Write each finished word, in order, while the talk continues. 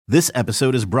This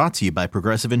episode is brought to you by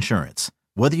Progressive Insurance.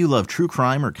 Whether you love true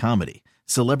crime or comedy,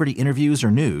 celebrity interviews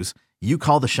or news, you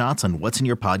call the shots on what's in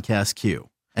your podcast queue.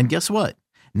 And guess what?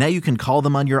 Now you can call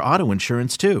them on your auto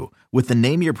insurance too with the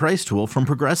Name Your Price tool from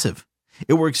Progressive.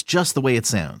 It works just the way it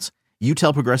sounds. You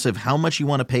tell Progressive how much you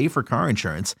want to pay for car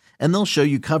insurance, and they'll show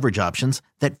you coverage options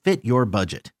that fit your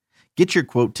budget. Get your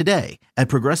quote today at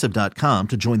Progressive.com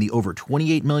to join the over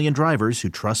 28 million drivers who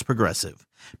trust Progressive.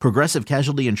 Progressive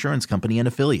Casualty Insurance Company and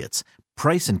Affiliates.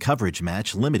 Price and coverage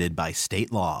match limited by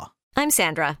state law. I'm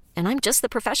Sandra, and I'm just the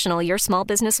professional your small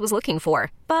business was looking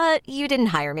for. But you didn't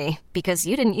hire me because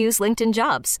you didn't use LinkedIn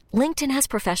Jobs. LinkedIn has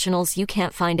professionals you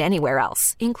can't find anywhere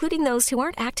else, including those who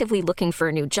aren't actively looking for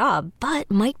a new job, but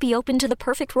might be open to the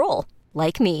perfect role,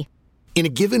 like me. In a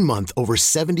given month, over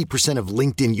 70% of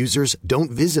LinkedIn users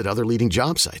don't visit other leading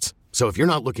job sites. So if you're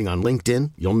not looking on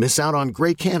LinkedIn, you'll miss out on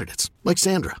great candidates like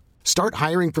Sandra. Start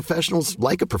hiring professionals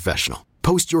like a professional.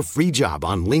 Post your free job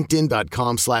on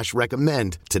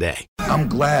linkedin.com/recommend today. I'm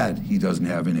glad he doesn't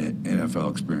have any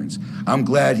NFL experience. I'm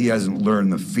glad he hasn't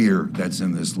learned the fear that's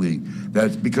in this league.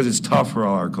 That's because it's tough for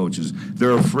all our coaches.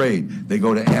 They're afraid. They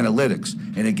go to analytics,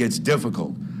 and it gets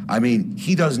difficult. I mean,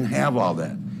 he doesn't have all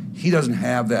that. He doesn't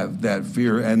have that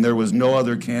fear, and there was no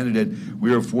other candidate.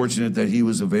 We were fortunate that he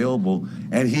was available,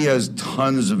 and he has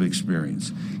tons of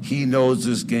experience. He knows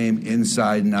this game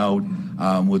inside and out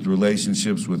with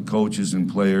relationships with coaches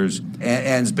and players, and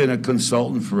has been a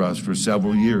consultant for us for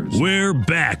several years. We're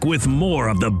back with more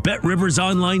of the Bet Rivers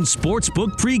Online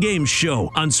Sportsbook pregame show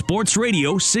on Sports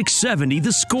Radio 670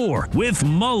 The Score with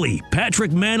Mully,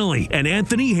 Patrick Manley, and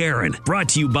Anthony Herron. Brought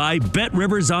to you by Bet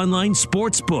Rivers Online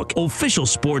Sportsbook, official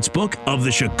sportsbook of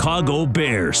the Chicago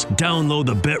Bears. Download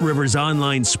the Bet Rivers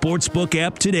Online Sportsbook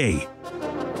app today.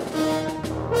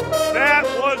 That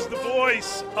was the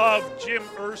voice of Jim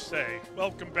Irsay.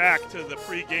 Welcome back to the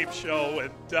pregame show.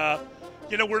 And,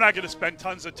 we're not going to spend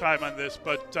tons of time on this,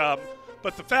 but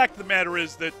the fact of the matter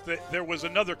is that there was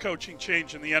another coaching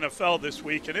change in the NFL this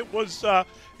week, and it was a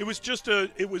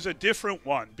different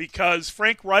one because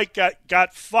Frank Reich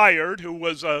got fired, who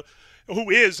is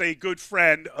a good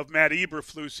friend of Matt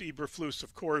Eberflus. Eberflus,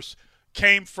 of course,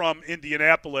 came from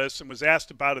Indianapolis and was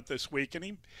asked about it this week,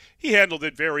 and he handled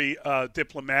it very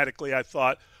diplomatically, I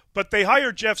thought. But they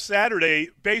hired Jeff Saturday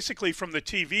basically from the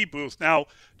TV booth. Now,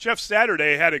 Jeff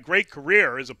Saturday had a great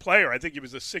career as a player. I think he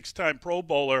was a 6-time Pro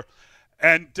Bowler.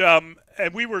 And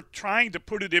we were trying to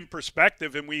put it in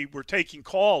perspective, and we were taking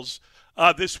calls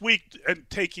this week and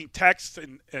taking texts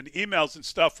and emails and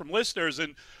stuff from listeners.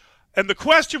 And the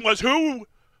question was, who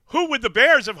would the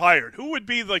Bears have hired? Who would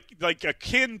be like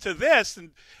akin to this?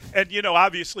 And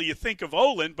obviously you think of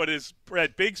Olin, but as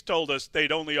Brad Biggs told us,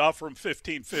 they'd only offer him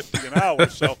 $15.50 an hour,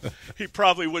 so he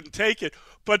probably wouldn't take it.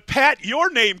 But Pat, your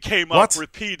name came up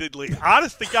repeatedly.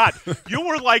 Honest to God, you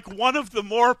were like one of the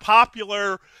more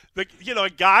popular. A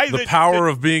guy. The power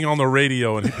of being on the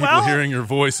radio and people hearing your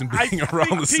voice and being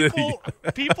around the city.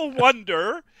 People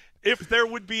wonder if there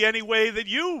would be any way that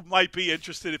you might be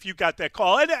interested if you got that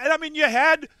call. And I mean, you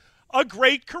had a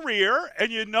great career,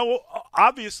 and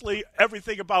obviously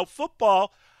everything about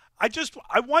football. I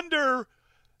wonder,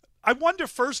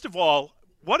 first of all,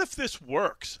 what if this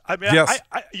works? I mean, yes.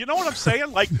 you know what I'm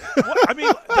saying? Like,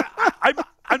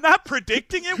 I'm not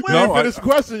predicting it will. No, finish the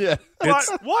question yet.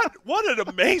 What an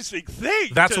amazing thing.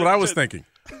 That's what I was thinking.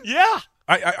 Yeah.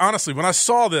 I honestly, when I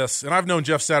saw this, and I've known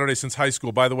Jeff Saturday since high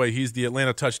school. By the way, he's the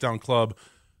Atlanta Touchdown Club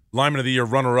Lineman of the Year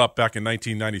runner-up back in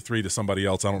 1993 to somebody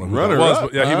else. I don't know who that was.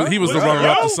 But yeah, he was the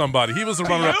runner-up to somebody. He was the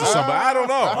runner-up to somebody. I don't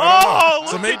know.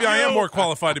 So maybe I am more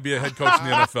qualified to be a head coach in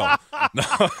the NFL.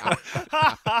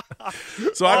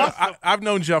 So I've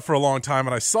known Jeff for a long time,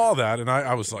 and I saw that, and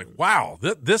I was like, wow,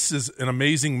 this is an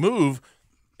amazing move.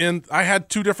 And I had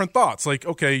two different thoughts. Like,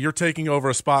 okay, you're taking over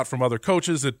a spot from other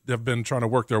coaches that have been trying to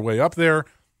work their way up there.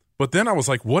 But then I was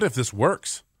like, what if this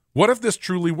works? What if this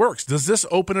truly works? Does this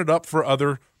open it up for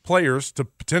other players to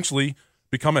potentially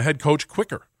become a head coach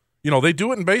quicker? They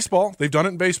do it in baseball. They've done it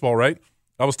in baseball, right?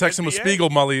 I was texting with Spiegel,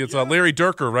 Mully. It's Larry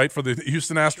Durker, right, for the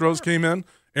Houston Astros came in.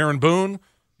 Aaron Boone.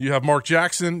 You have Mark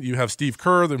Jackson. You have Steve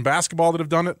Kerr in basketball that have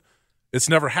done it. It's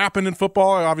never happened in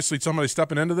football. Obviously, somebody's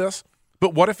stepping into this.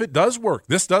 But what if it does work?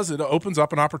 It opens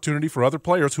up an opportunity for other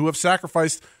players who have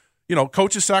sacrificed.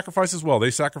 Coaches sacrifice as well. They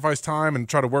sacrifice time and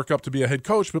try to work up to be a head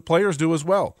coach, but players do as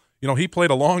well. He played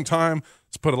a long time.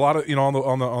 It's put a lot of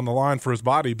on the line for his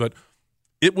body, but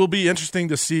it will be interesting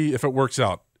to see if it works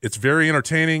out. It's very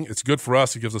entertaining. It's good for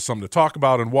us. It gives us something to talk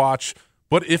about and watch.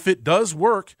 But if it does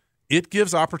work, it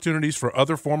gives opportunities for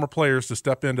other former players to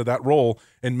step into that role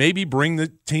and maybe bring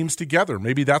the teams together.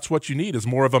 Maybe that's what you need, is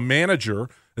more of a manager,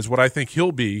 is what I think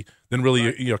he'll be, than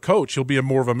really a coach. He'll be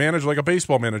more of a manager, like a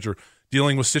baseball manager,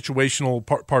 dealing with situational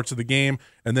parts of the game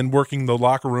and then working the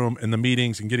locker room and the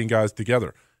meetings and getting guys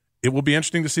together. It will be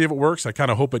interesting to see if it works. I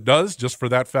kind of hope it does, just for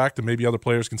that fact, and maybe other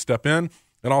players can step in.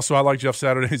 And also, I like Jeff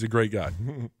Saturday. He's a great guy.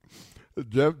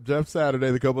 Jeff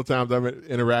Saturday, the couple of times I've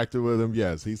interacted with him,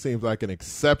 yes, he seems like an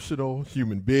exceptional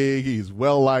human being. He's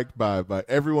well-liked by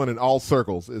everyone in all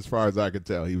circles, as far as I can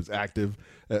tell. He was active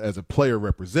as a player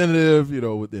representative,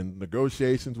 within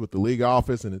negotiations with the league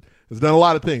office, and has done a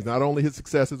lot of things, not only his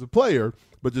success as a player,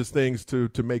 but just things to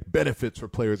make benefits for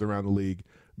players around the league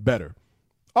better.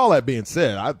 All that being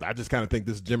said, I just kind of think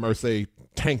this Jim Irsay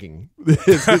tanking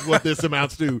is what this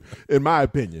amounts to, in my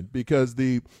opinion, because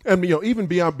even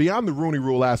beyond the Rooney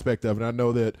Rule aspect of it, I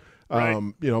know that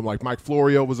like Mike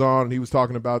Florio was on and he was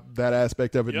talking about that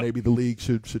aspect of it. Yep. Maybe the league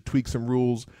should tweak some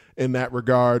rules in that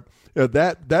regard.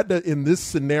 That in this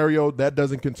scenario, that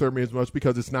doesn't concern me as much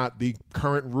because it's not the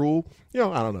current rule. I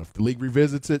don't know if the league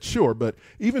revisits it, sure, but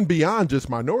even beyond just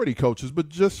minority coaches, but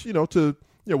just to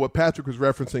what Patrick was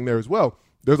referencing there as well.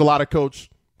 There's a lot of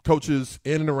coaches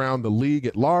in and around the league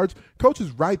at large,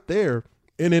 coaches right there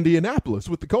in Indianapolis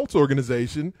with the Colts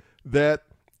organization that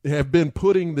have been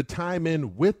putting the time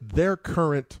in with their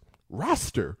current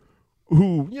roster,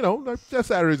 who, Jeff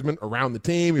Saturday's been around the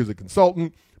team. He was a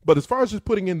consultant. But as far as just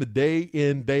putting in the day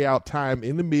in, day out time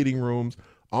in the meeting rooms,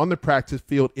 on the practice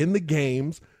field, in the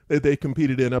games that they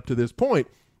competed in up to this point,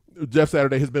 Jeff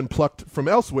Saturday has been plucked from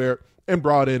elsewhere and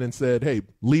brought in and said, hey,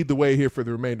 lead the way here for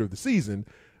the remainder of the season.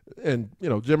 And,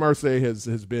 Jim Irsay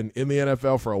has been in the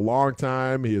NFL for a long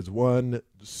time. He has won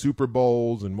Super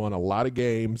Bowls and won a lot of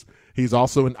games. He's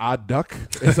also an odd duck,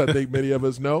 as I think many of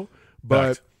us know.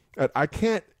 But I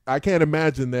can't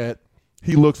imagine that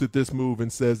he looks at this move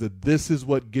and says that this is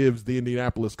what gives the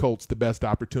Indianapolis Colts the best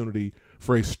opportunity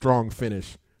for a strong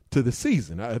finish to the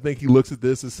season. I think he looks at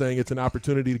this as saying it's an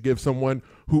opportunity to give someone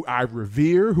who I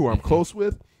revere, who I'm close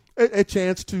with, a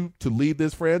chance to lead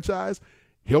this franchise.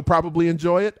 He'll probably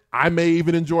enjoy it. I may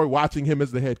even enjoy watching him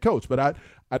as the head coach. But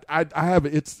I have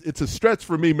it's a stretch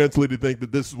for me mentally to think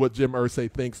that this is what Jim Irsay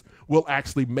thinks will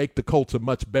actually make the Colts a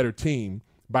much better team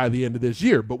by the end of this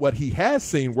year. But what he has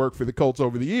seen work for the Colts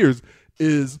over the years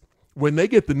is when they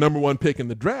get the number one pick in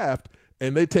the draft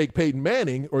and they take Peyton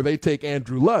Manning or they take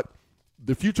Andrew Luck,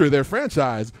 the future of their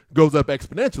franchise goes up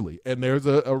exponentially. And there's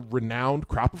a renowned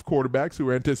crop of quarterbacks who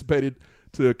are anticipated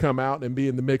to come out and be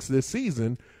in the mix this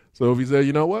season. So if he said,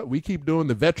 you know what, we keep doing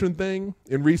the veteran thing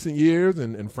in recent years,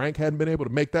 and Frank hadn't been able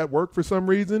to make that work for some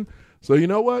reason. So you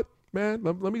know what, man,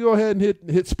 let me go ahead and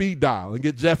hit speed dial and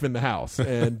get Jeff in the house.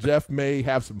 And Jeff may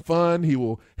have some fun. He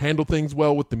will handle things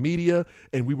well with the media,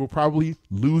 and we will probably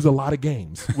lose a lot of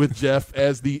games with Jeff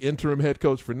as the interim head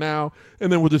coach for now.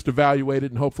 And then we'll just evaluate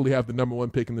it and hopefully have the number one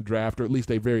pick in the draft, or at least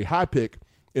a very high pick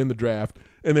in the draft,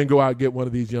 and then go out and get one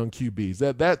of these young QBs.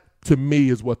 That to me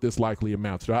is what this likely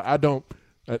amounts to.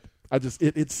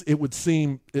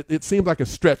 It seems like a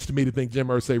stretch to me to think Jim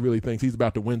Irsay really thinks he's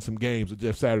about to win some games with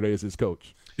Jeff Saturday as his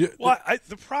coach. Yeah. Well,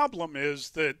 the problem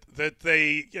is that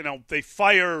they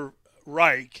fire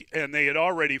Reich, and they had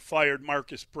already fired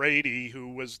Marcus Brady, who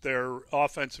was their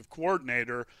offensive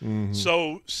coordinator. Mm-hmm.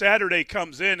 So Saturday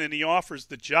comes in and he offers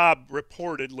the job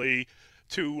reportedly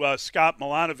to Scott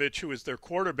Milanovich, who is their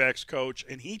quarterbacks coach,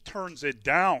 and he turns it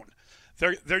down.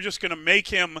 They're just going to make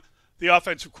him the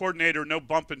offensive coordinator, no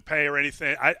bump in pay or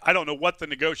anything. I don't know what the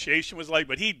negotiation was like,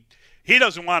 but he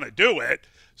doesn't want to do it.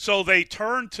 So they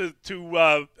turn to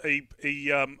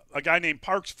a guy named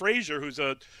Parks Frazier, who's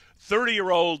a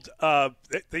 30-year-old.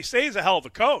 They say he's a hell of a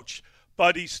coach,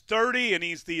 but he's 30 and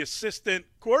he's the assistant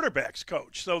quarterbacks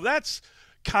coach. So that's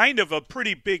kind of a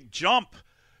pretty big jump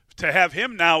to have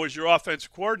him now as your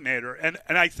offensive coordinator. And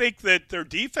I think that their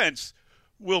defense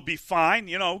will be fine.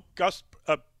 Gus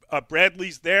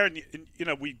Bradley's there, and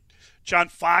John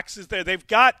Fox is there. They've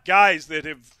got guys that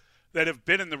have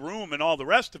been in the room and all the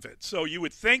rest of it. So you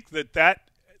would think that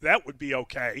would be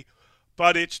okay,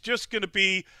 but it's just going to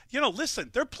be,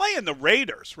 listen, they're playing the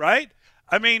Raiders, right?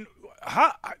 I mean,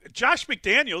 Josh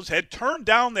McDaniels had turned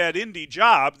down that Indy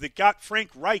job that got Frank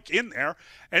Reich in there,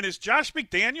 and is Josh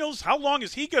McDaniels, how long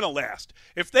is he going to last?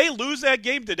 If they lose that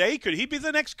game today, could he be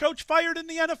the next coach fired in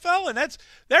the NFL? And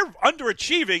they're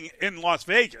underachieving in Las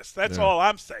Vegas. That's all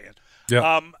I'm saying.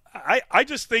 Yeah. I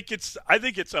just think it's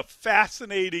a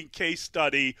fascinating case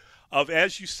study of,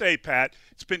 as you say, Pat,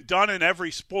 it's been done in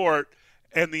every sport,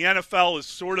 and the NFL is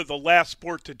sort of the last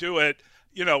sport to do it.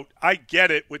 I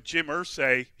get it with Jim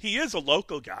Irsay. He is a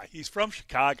local guy. He's from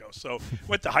Chicago, so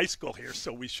went to high school here.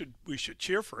 So we should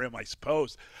cheer for him, I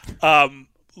suppose.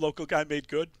 Local guy made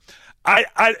good.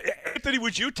 Anthony,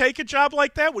 would you take a job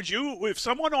like that? Would you, if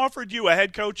someone offered you a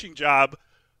head coaching job,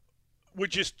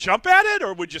 would you just jump at it,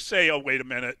 or would you say, "Oh, wait a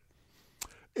minute"?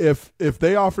 If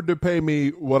they offered to pay me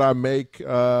what I make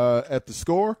at the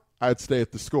Score, I'd stay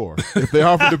at the Score. If they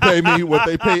offered to pay me what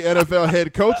they pay NFL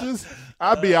head coaches,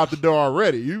 I'd be out the door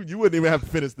already. You wouldn't even have to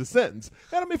finish the sentence.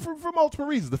 And I mean, for multiple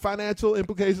reasons. The financial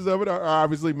implications of it are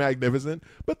obviously magnificent,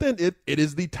 but then it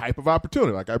is the type of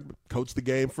opportunity. Like, I coached the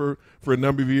game for a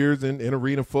number of years in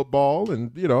arena football,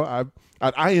 and,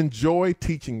 I enjoy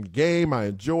teaching the game. I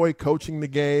enjoy coaching the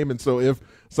game. And so if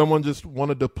someone just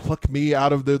wanted to pluck me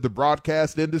out of the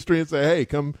broadcast industry and say, hey,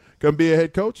 come be a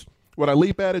head coach, would I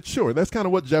leap at it? Sure. That's kind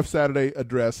of what Jeff Saturday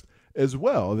addressed as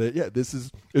well.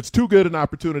 That, it's too good an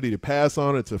opportunity to pass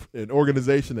on. It's an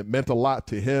organization that meant a lot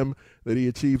to him, that he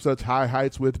achieved such high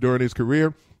heights with during his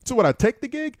career. So would I take the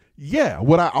gig? Yeah.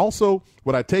 Would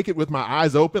I take it with my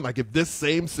eyes open? Like, if this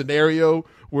same scenario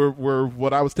were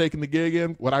what I was taking the gig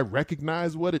in, would I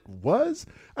recognize what it was?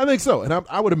 I think so. And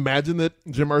I would imagine that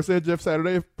Jim Irsay and Jeff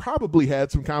Saturday have probably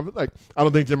had some confidence. Like, I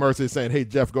don't think Jim Irsay is saying, hey,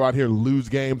 Jeff, go out here and lose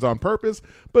games on purpose.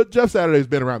 But Jeff Saturday's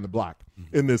been around the block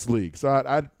in this league. So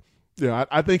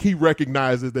I think he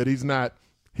recognizes that he's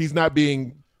not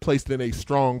being placed in a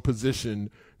strong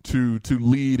position to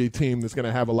lead a team that's going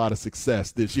to have a lot of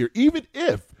success this year, even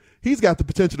if he's got the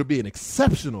potential to be an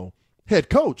exceptional head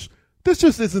coach. This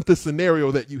just isn't the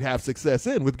scenario that you have success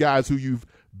in with guys who you've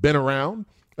been around,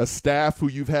 a staff who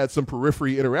you've had some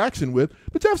periphery interaction with.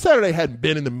 But Jeff Saturday hadn't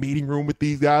been in the meeting room with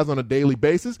these guys on a daily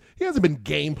basis. He hasn't been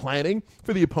game planning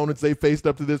for the opponents they faced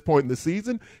up to this point in the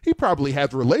season. He probably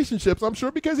has relationships, I'm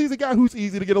sure, because he's a guy who's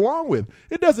easy to get along with.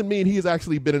 It doesn't mean he has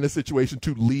actually been in a situation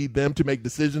to lead them, to make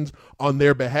decisions on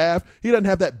their behalf. He doesn't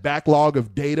have that backlog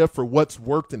of data for what's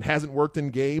worked and hasn't worked in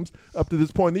games up to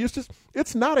this point.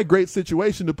 It's not a great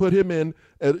situation to put him in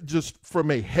just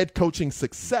from a head coaching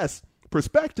success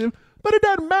perspective. But it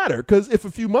doesn't matter, because if a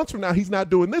few months from now he's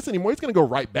not doing this anymore, he's going to go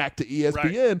right back to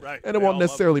ESPN, right. And it won't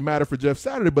necessarily matter for Jeff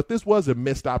Saturday. But this was a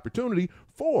missed opportunity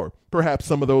for perhaps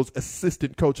some of those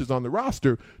assistant coaches on the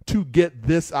roster to get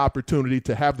this opportunity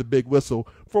to have the big whistle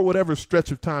for whatever stretch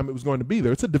of time it was going to be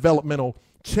there. It's a developmental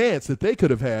chance that they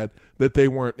could have had that they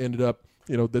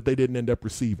that they didn't end up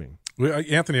receiving. Well,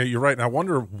 Anthony, you're right. And I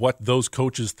wonder what those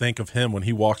coaches think of him when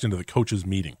he walks into the coaches'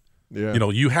 meeting. Yeah.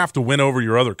 You have to win over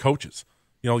your other coaches.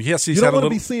 Yes, he's you don't had want to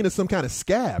be seen as some kind of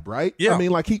scab, right? Yeah. I mean,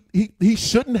 like, he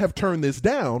shouldn't have turned this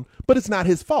down, but it's not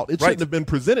his fault. It shouldn't have been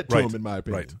presented to him, in my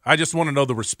opinion. Right. I just want to know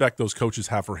the respect those coaches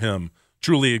have for him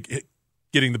truly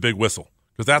getting the big whistle,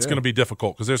 because that's going to be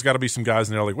difficult, because there's got to be some guys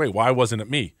in there like, wait, why wasn't it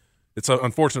me? It's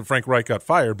unfortunate Frank Reich got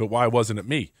fired, but why wasn't it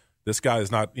me? This guy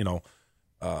is not,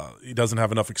 he doesn't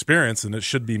have enough experience, and it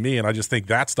should be me. And I just think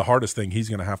that's the hardest thing he's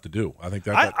going to have to do. I think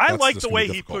I like the way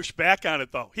he pushed back on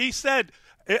it, though. He said,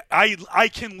 I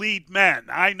can lead men.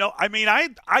 I know. I mean,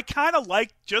 I kind of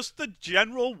like just the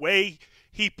general way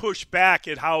he pushed back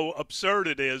at how absurd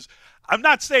it is. I'm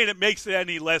not saying it makes it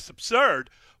any less absurd,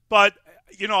 but,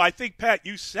 I think, Pat,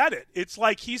 you said it. It's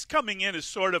like he's coming in as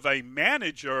sort of a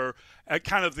manager,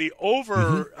 kind of the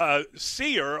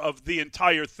overseer of the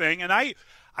entire thing. And I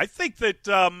think that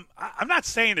I'm not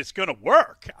saying it's going to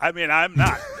work. I mean, I'm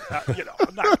not,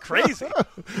 I'm not crazy,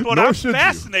 but I'm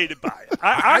fascinated by it.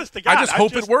 Honest to God, I just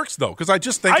hope it works, though, because I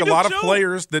just think a lot of too.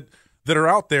 players that are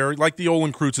out there, like the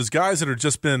Olin Kreutzes, guys that have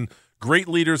just been great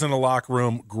leaders in the locker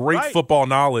room, great football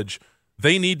knowledge.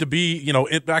 They need to be,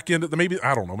 back into maybe,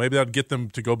 I don't know, maybe that'd get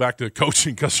them to go back to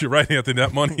coaching, because you're right, Anthony,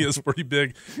 that money is pretty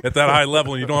big at that high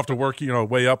level, and you don't have to work,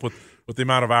 way up with the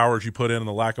amount of hours you put in and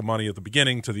the lack of money at the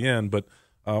beginning to the end. But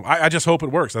I just hope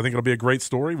it works. I think it'll be a great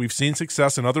story. We've seen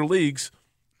success in other leagues.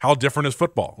 How different is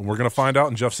football? And we're going to find out,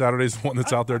 and Jeff Saturday's the one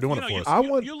that's out there doing it for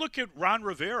us. You look at Ron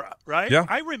Rivera, right? Yeah.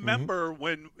 I remember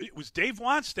when it was Dave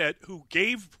Wanstead who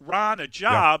gave Ron a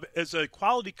job as a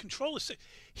quality control assistant.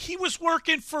 He was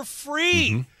working for free.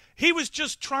 Mm-hmm. He was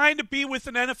just trying to be with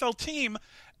an NFL team.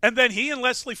 And then he and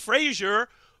Leslie Frazier,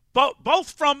 both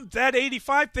from that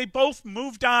 85, they both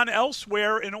moved on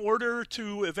elsewhere in order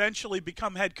to eventually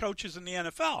become head coaches in the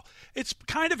NFL. It's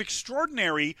kind of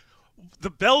extraordinary, the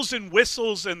bells and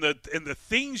whistles and the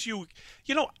things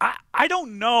I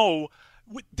don't know.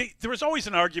 There was always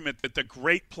an argument that the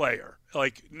great player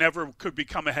never could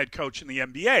become a head coach in the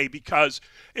NBA, because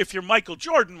if you're Michael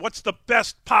Jordan, what's the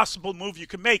best possible move you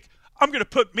can make? I'm going to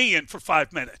put me in for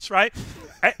 5 minutes, right?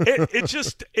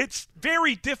 It's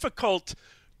very difficult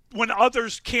when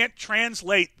others can't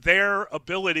translate their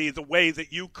ability the way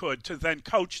that you could to then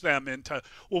coach them into,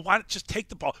 well, why not just take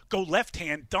the ball, go left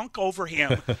hand, dunk over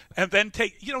him, and then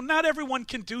take, not everyone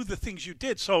can do the things you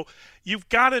did. So you've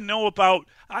got to know about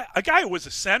a guy who was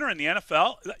a center in the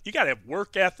NFL. You got to have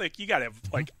work ethic. You got to have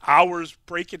like hours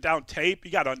breaking down tape.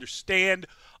 You got to understand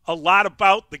a lot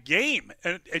about the game,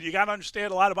 and you got to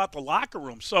understand a lot about the locker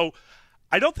room. So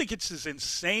I don't think it's as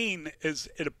insane as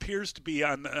it appears to be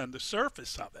on the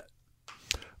surface of it.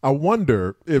 I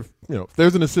wonder if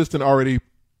there's an assistant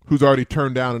who's already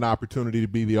turned down an opportunity to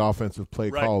be the offensive play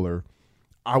caller.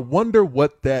 I wonder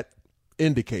what that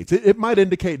indicates. It might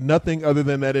indicate nothing other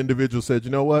than that individual said, you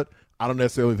know what, I don't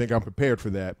necessarily think I'm prepared for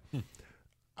that.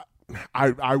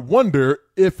 I wonder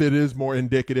if it is more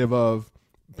indicative of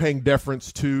paying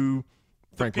deference to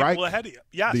Frank Reich, ahead of you.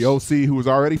 Yes. the OC who was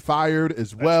already fired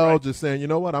as well, right. just saying, you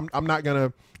know what, I'm not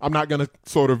gonna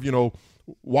sort of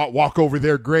walk over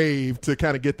their grave to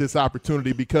kind of get this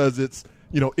opportunity because it's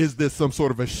is this some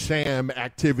sort of a sham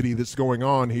activity that's going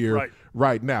on here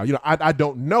right now? I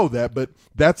don't know that, but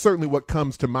that's certainly what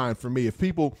comes to mind for me. If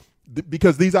people,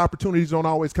 because these opportunities don't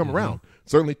always come around,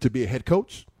 certainly to be a head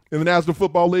coach in the National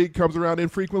Football League comes around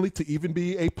infrequently, to even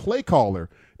be a play caller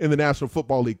in the National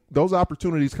Football League, those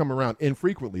opportunities come around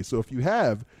infrequently. So if you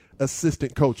have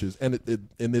assistant coaches, and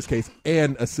in this case,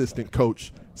 an assistant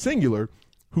coach, singular,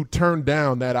 who turned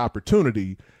down that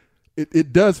opportunity,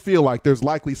 it does feel like there's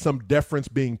likely some deference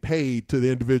being paid to the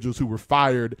individuals who were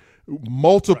fired,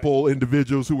 multiple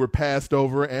individuals who were passed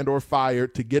over and or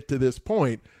fired to get to this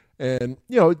point. And,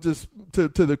 just to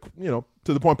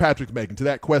the point Patrick's making, to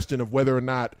that question of whether or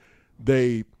not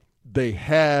they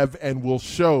have and will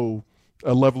show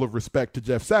a level of respect to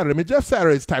Jeff Saturday. I mean, Jeff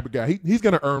Saturday's the type of guy. He's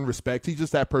going to earn respect. He's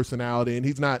just that personality, and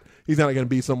he's not going to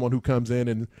be someone who comes in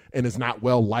and is not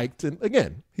well liked. And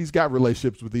again, he's got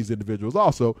relationships with these individuals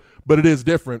also, but it is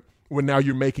different when now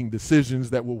you're making decisions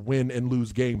that will win and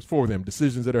lose games for them,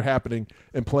 decisions that are happening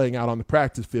and playing out on the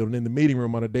practice field and in the meeting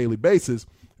room on a daily basis.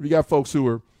 If you got folks who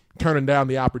are turning down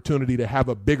the opportunity to have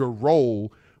a bigger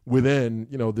role within,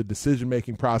 the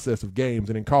decision-making process of games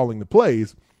and in calling the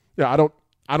plays, I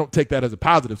don't take that as a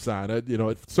positive sign.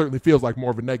 It certainly feels like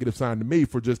more of a negative sign to me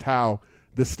for just how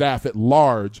the staff at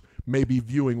large may be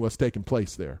viewing what's taking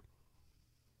place there.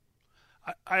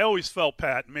 I always felt,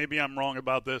 Pat, maybe I'm wrong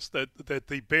about this, that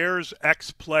the Bears'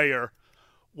 ex-player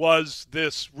was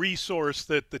this resource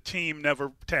that the team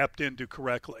never tapped into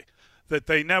correctly. That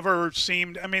they never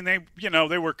seemed,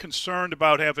 they were concerned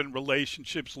about having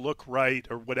relationships look right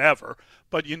or whatever,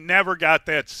 but you never got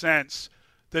that sense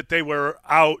that they were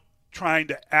out trying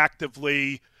to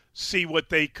actively see what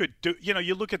they could do.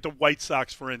 You look at the White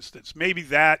Sox, for instance. Maybe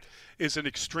that is an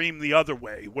extreme the other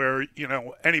way, where,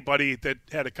 anybody that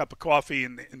had a cup of coffee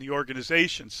in the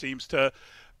organization seems to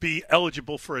be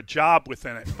eligible for a job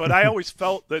within it. But I always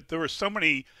felt that there were so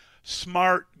many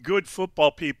smart, good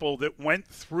football people that went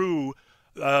through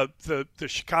the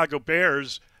Chicago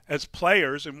Bears as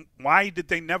players, and why did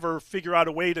they never figure out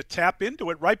a way to tap into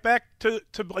it? Right back to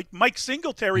like Mike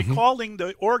Singletary calling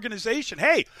the organization,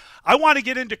 hey, I want to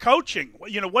get into coaching.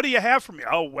 What do you have for me?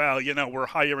 Oh, well, we're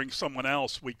hiring someone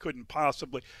else. We couldn't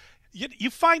possibly. You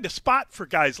find a spot for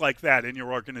guys like that in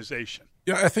your organization.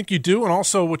 Yeah, I think you do. And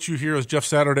also what you hear is Jim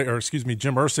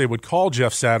Irsay would call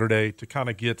Jeff Saturday to kind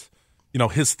of get,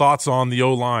 his thoughts on the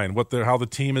O-line, how the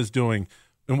team is doing.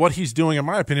 And what he's doing, in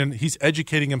my opinion, he's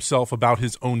educating himself about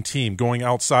his own team, going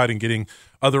outside and getting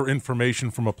other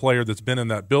information from a player that's been in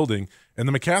that building. And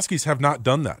the McCaskies have not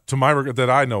done that, that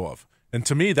I know of. And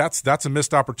to me, that's a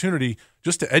missed opportunity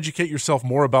just to educate yourself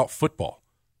more about football,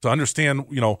 to understand,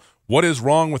 what is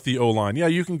wrong with the O-line. Yeah,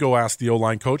 you can go ask the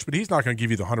O-line coach, but he's not going to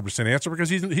give you the 100% answer because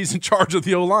he's in charge of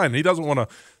the O-line. He doesn't want to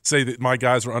say that my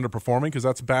guys are underperforming because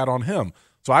that's bad on him.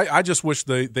 So I just wish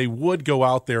they would go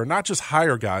out there and not just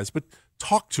hire guys, but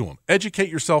talk to them, educate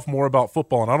yourself more about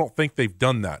football, and I don't think they've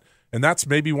done that. And that's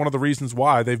maybe one of the reasons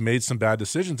why they've made some bad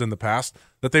decisions in the past,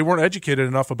 that they weren't educated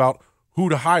enough about who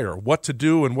to hire, what to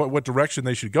do, and what direction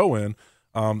they should go in.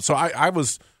 So I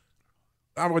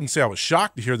wouldn't say I was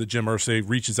shocked to hear that Jim Irsay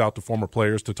reaches out to former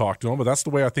players to talk to them, but that's the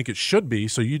way I think it should be.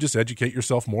 So you just educate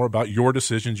yourself more about your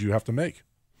decisions you have to make.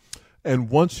 And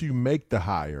once you make the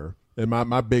hire, and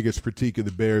my biggest critique of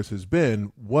the Bears has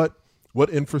been what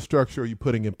infrastructure are you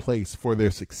putting in place for their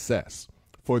success,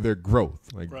 for their growth?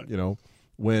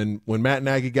 When Matt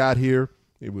Nagy got here,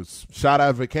 it was shot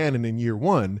out of a cannon in year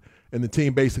one, and the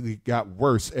team basically got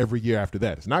worse every year after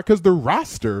that. It's not because the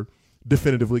roster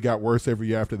definitively got worse every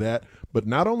year after that, but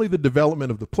not only the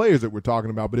development of the players that we're talking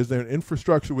about, but is there an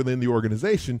infrastructure within the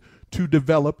organization to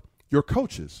develop your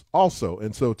coaches also.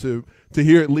 And so to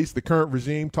hear at least the current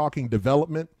regime talking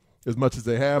development as much as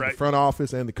they have, right, the front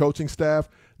office and the coaching staff,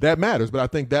 that matters. But I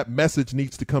think that message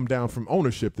needs to come down from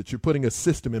ownership, that you're putting a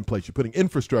system in place, you're putting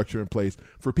infrastructure in place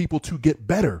for people to get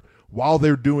better while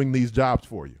they're doing these jobs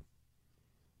for you.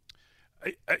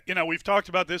 We've talked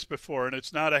about this before, and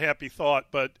it's not a happy thought,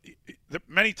 but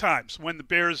many times when the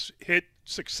Bears hit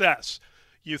success,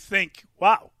 you think,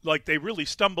 wow, like they really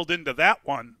stumbled into that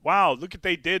one. Wow, look what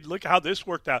they did. Look how this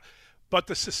worked out. But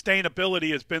the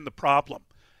sustainability has been the problem.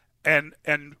 And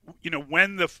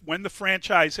when the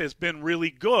franchise has been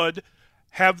really good,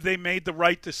 have they made the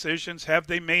right decisions? Have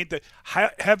they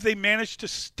managed to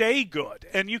stay good?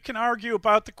 And you can argue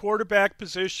about the quarterback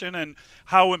position and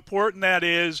how important that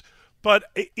is, but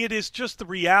it is just the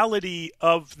reality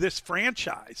of this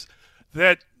franchise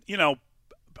that,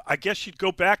 I guess you'd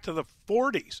go back to the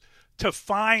 40s to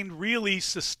find really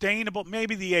sustainable,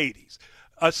 maybe the 80s,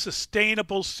 a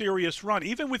sustainable, serious run.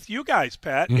 Even with you guys,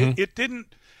 Pat, it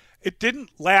didn't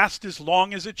last as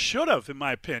long as it should have, in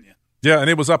my opinion. Yeah, and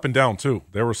it was up and down too.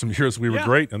 There were some years we were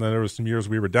great, and then there were some years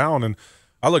we were down. And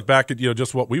I look back at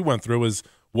just what we went through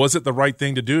was it the right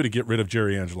thing to do to get rid of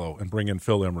Jerry Angelo and bring in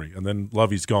Phil Emery, and then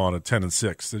Lovey's gone at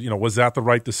 10-6? Was that the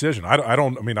right decision? I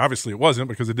mean, obviously it wasn't,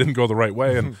 because it didn't go the right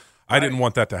way, and I didn't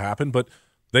want that to happen. But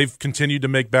they've continued to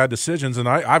make bad decisions, and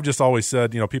I've just always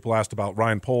said, people asked about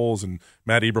Ryan Poles and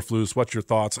Matt Eberflus. What's your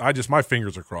thoughts? My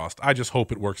fingers are crossed. I just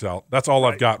hope it works out. That's all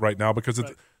I've got right now, because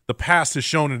the past has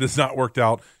shown it has not worked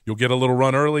out. You'll get a little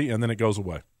run early, and then it goes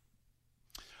away.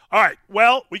 All right,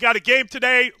 well, we got a game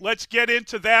today. Let's get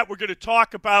into that. We're going to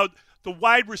talk about the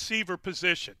wide receiver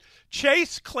position.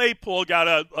 Chase Claypool got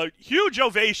a huge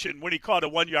ovation when he caught a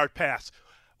 1-yard pass.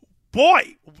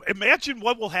 Boy, imagine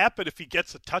what will happen if he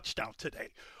gets a touchdown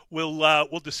today.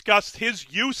 We'll discuss his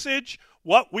usage,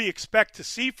 what we expect to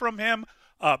see from him.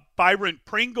 Byron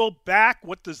Pringle back,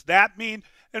 what does that mean?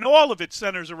 And all of it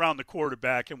centers around the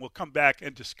quarterback, and we'll come back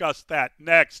and discuss that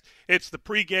next. It's the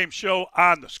pregame show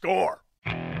on The Score.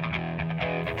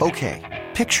 Okay,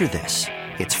 picture this.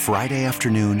 It's Friday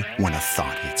afternoon when a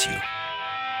thought hits you.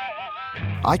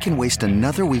 I can waste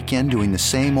another weekend doing the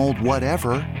same old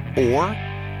whatever, or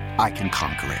I can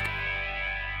conquer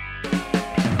it.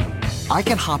 I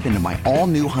can hop into my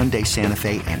all-new Hyundai Santa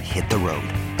Fe and hit the road.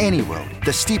 Any road.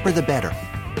 The steeper, the better.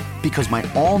 Because my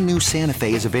all-new Santa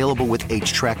Fe is available with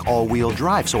H-Track all-wheel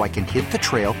drive, so I can hit the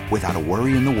trail without a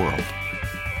worry in the world.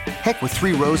 Heck, with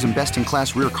 3 rows and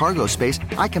best-in-class rear cargo space,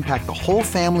 I can pack the whole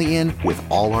family in with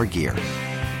all our gear.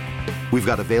 We've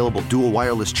got available dual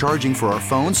wireless charging for our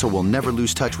phones, so we'll never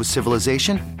lose touch with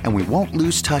civilization, and we won't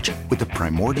lose touch with the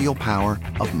primordial power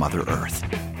of Mother Earth.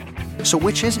 So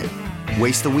which is it?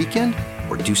 Waste the weekend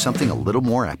or do something a little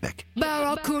more epic?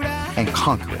 And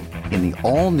conquer it in the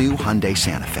all-new Hyundai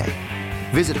Santa Fe.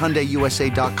 Visit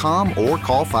HyundaiUSA.com or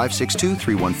call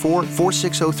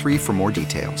 562-314-4603 for more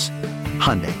details.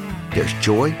 Hyundai, there's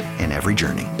joy in every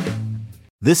journey.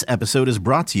 This episode is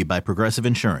brought to you by Progressive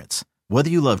Insurance. Whether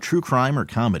you love true crime or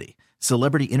comedy,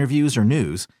 celebrity interviews or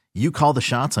news, you call the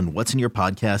shots on what's in your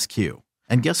podcast queue.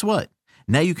 And guess what?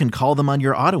 Now you can call them on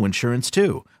your auto insurance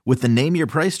too, with the Name Your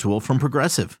Price tool from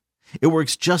Progressive. It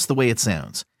works just the way it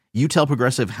sounds. You tell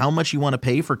Progressive how much you want to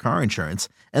pay for car insurance,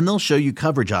 and they'll show you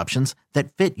coverage options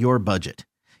that fit your budget.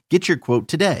 Get your quote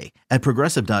today at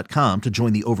Progressive.com to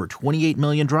join the over 28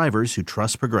 million drivers who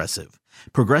trust Progressive.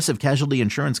 Progressive Casualty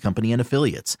Insurance Company and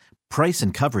Affiliates. Price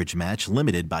and coverage match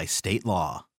limited by state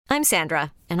law. I'm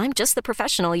Sandra, and I'm just the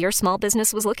professional your small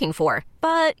business was looking for.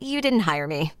 But you didn't hire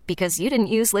me because you didn't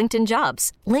use LinkedIn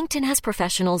Jobs. LinkedIn has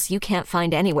professionals you can't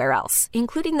find anywhere else,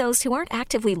 including those who aren't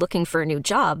actively looking for a new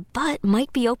job, but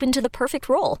might be open to the perfect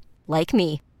role, like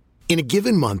me. In a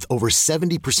given month, over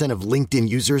 70% of LinkedIn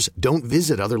users don't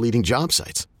visit other leading job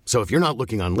sites. So if you're not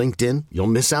looking on LinkedIn, you'll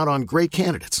miss out on great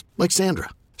candidates like Sandra.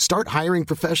 Start hiring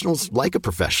professionals like a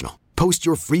professional. Post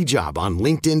your free job on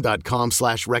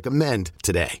linkedin.com/recommend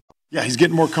today. Yeah, he's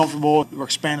getting more comfortable. We're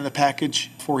expanding the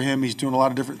package for him. He's doing a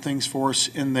lot of different things for us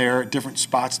in there, different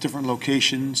spots, different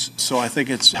locations. So I think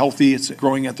it's healthy. It's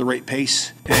growing at the right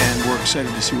pace, and we're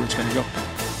excited to see where it's going to go.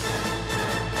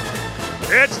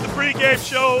 It's the pregame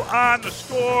show on The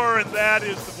Score, and that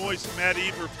is the voice of Matt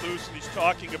Eberflus, and he's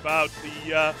talking about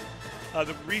the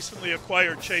recently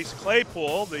acquired Chase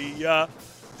Claypool, the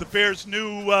Bears'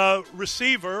 new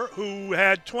receiver, who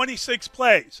had 26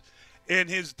 plays in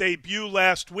his debut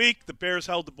last week. The Bears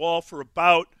held the ball for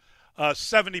about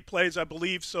 70 plays, I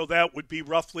believe, so that would be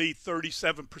roughly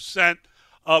 37%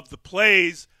 of the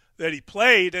plays that he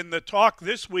played. And the talk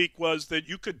this week was that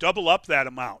you could double up that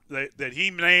amount, that he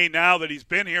may, now that he's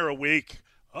been here a week,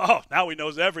 Oh, now he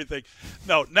knows everything.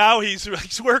 No, now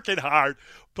he's working hard,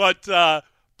 but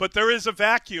there is a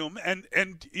vacuum, and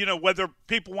whether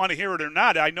people want to hear it or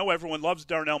not, I know everyone loves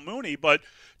Darnell Mooney, but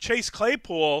Chase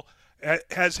Claypool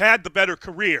has had the better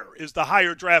career, is the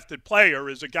higher drafted player,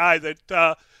 is a guy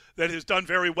that has done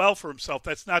very well for himself.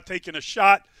 That's not taking a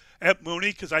shot at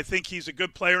Mooney, because I think he's a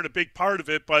good player and a big part of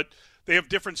it, but they have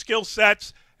different skill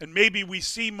sets, and maybe we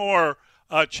see more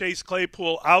Chase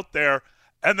Claypool out there.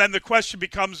 And then the question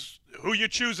becomes who you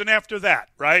choosing after that,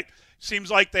 right?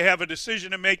 Seems like they have a decision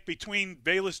to make between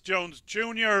Velus Jones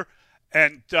Jr.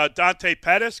 and Dante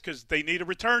Pettis, because they need a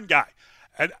return guy.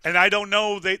 And I don't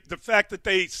know, the fact that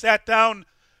they sat down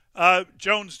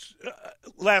Jones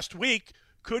last week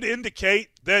could indicate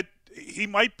that he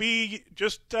might be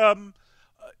just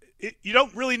you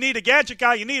don't really need a gadget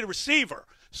guy, you need a receiver.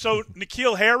 So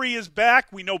N'Keal Harry is back.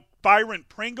 We know Byron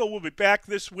Pringle will be back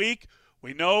this week.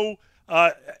 We know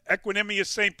Equanimeous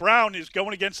St. Brown is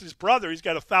going against his brother. He's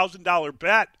got a $1,000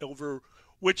 bet over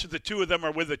which of the two of them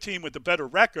are with a team with a better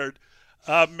record.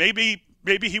 Maybe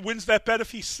he wins that bet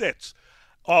if he sits.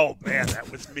 Oh, man, that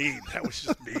was mean. That was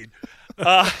just mean.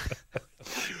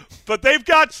 But they've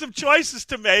got some choices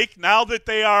to make now that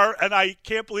they are, and I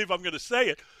can't believe I'm going to say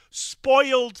it,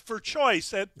 spoiled for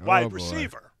choice at wide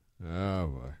receiver. Oh,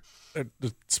 boy.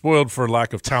 Spoiled for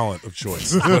lack of talent of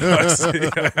choice.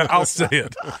 I'll say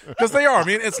it. Because they are. I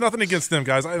mean, it's nothing against them,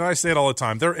 guys. And I say it all the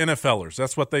time. They're NFLers.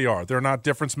 That's what they are. They're not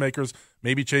difference makers.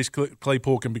 Maybe Chase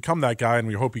Claypool can become that guy, and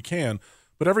we hope he can.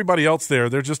 But everybody else there,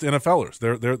 they're just NFLers.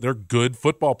 They're good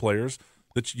football players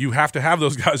that you have to have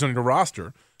those guys on your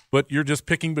roster, but you're just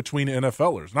picking between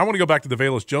NFLers. And I want to go back to the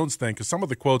Velus Jones thing, because some of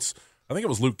the quotes, I think it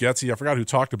was Luke Getsy, I forgot who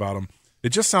talked about him. It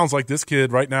just sounds like this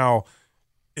kid right now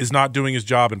is not doing his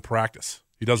job in practice.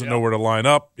 He doesn't know where to line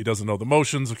up. He doesn't know the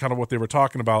motions, kind of what they were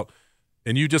talking about.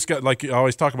 And you just got, like I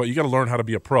always talk about, you got to learn how to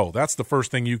be a pro. That's the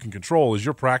first thing you can control is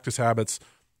your practice habits,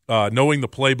 knowing the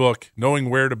playbook, knowing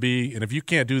where to be. And if you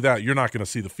can't do that, you're not going to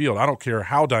see the field. I don't care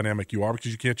how dynamic you are,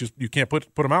 because you can't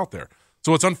put them out there.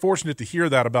 So it's unfortunate to hear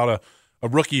that about a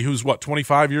rookie who's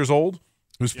 25 years old,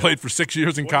 who's played for 6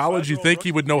 years in college. You think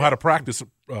he would know how to practice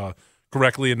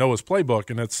correctly and know his playbook,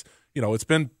 and it's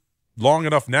been long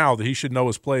enough now that he should know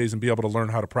his plays and be able to learn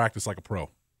how to practice like a pro.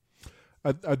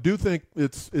 I do think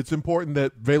it's important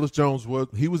that Velus Jones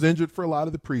was injured for a lot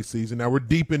of the preseason. Now we're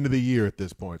deep into the year at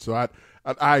this point, so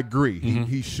I agree. Mm-hmm.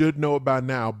 He should know it by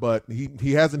now, but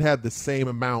he hasn't had the same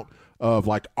amount of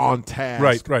on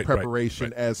task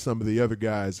preparation as some of the other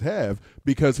guys have,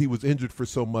 because he was injured for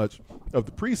so much of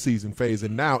the preseason phase.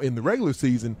 And now in the regular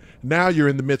season, now you're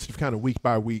in the midst of kind of week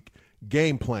by week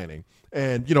game planning.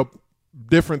 And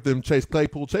different than Chase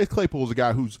Claypool. Chase Claypool is a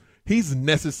guy he's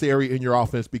necessary in your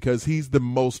offense because he's the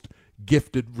most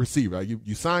gifted receiver.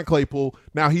 You sign Claypool,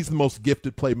 now he's the most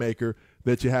gifted playmaker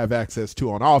that you have access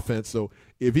to on offense. So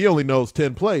if he only knows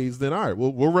 10 plays, then all right,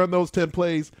 we'll run those 10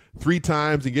 plays 3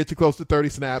 times and get you close to 30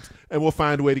 snaps, and we'll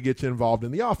find a way to get you involved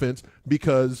in the offense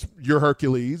because you're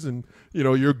Hercules and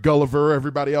you're Gulliver.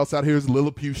 Everybody else out here is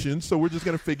Lilliputian, so we're just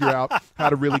going to figure out how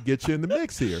to really get you in the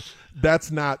mix here.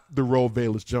 That's not the role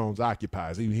Velus Jones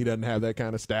occupies. He doesn't have that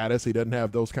kind of status. He doesn't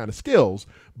have those kind of skills,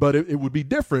 but it would be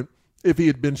different if he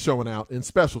had been showing out in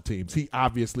special teams. He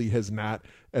obviously has not,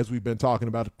 as we've been talking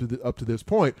about up to this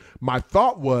point. My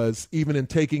thought was, even in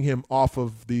taking him off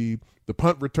of the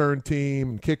punt return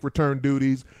team and kick return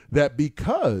duties, that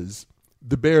because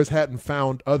the Bears hadn't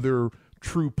found other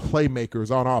true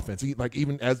playmakers on offense,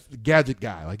 even as a gadget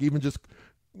guy, even just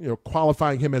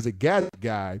qualifying him as a gadget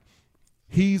guy,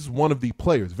 he's one of the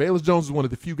players. Velus Jones is one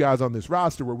of the few guys on this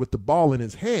roster where with the ball in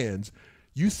his hands,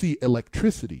 you see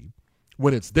electricity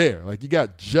when it's there. You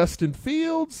got Justin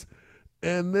Fields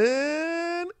and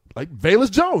then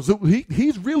Velus Jones.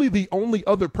 He's really the only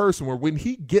other person where when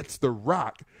he gets the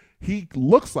rock, he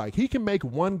looks like he can make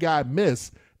one guy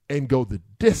miss and go the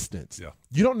distance. Yeah.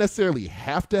 You don't necessarily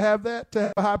have to have that to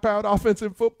have a high-powered offense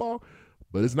in football,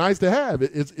 but it's nice to have.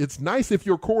 It's nice if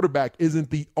your quarterback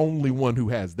isn't the only one who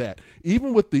has that.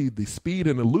 Even with the speed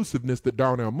and elusiveness that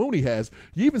Darnell Mooney has,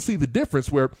 you even see the difference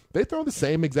where they throw the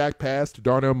same exact pass to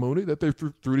Darnell Mooney that they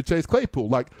threw to Chase Claypool.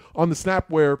 On the snap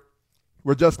where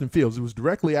Justin Fields, it was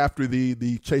directly after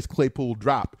the Chase Claypool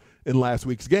drop in last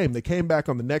week's game. They came back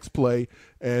on the next play,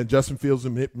 and Justin Fields,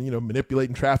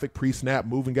 manipulating traffic pre-snap,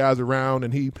 moving guys around,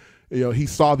 and he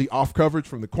saw the off coverage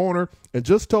from the corner and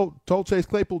just told Chase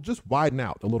Claypool, just widen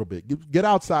out a little bit, get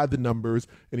outside the numbers,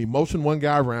 and he motioned one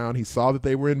guy around. He saw that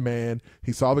they were in man.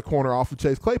 He saw the corner off of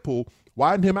Chase Claypool.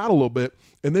 widened him out a little bit,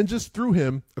 and then just threw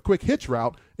him a quick hitch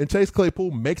route, and Chase Claypool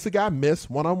makes a guy miss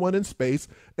one-on-one in space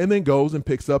and then goes and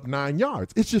picks up 9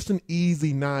 yards. It's just an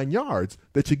easy 9 yards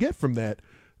that you get from that.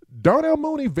 Darnell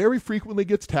Mooney very frequently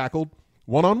gets tackled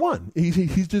one-on-one.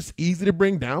 He's just easy to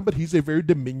bring down, but he's a very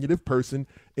diminutive person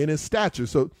in his stature.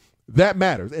 So that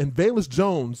matters. And Velus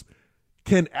Jones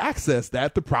can access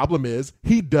that. The problem is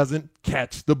he doesn't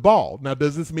catch the ball. Now,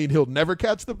 does this mean he'll never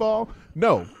catch the ball?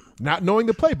 No. Not knowing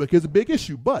the playbook is a big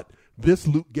issue, but this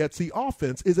Luke Getsy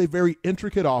offense is a very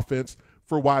intricate offense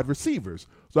for wide receivers.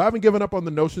 So I haven't given up on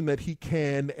the notion that he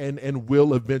can and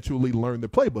will eventually learn the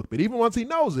playbook. But even once he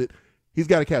knows it, he's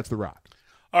got to catch the rock.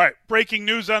 All right, breaking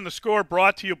news on the Score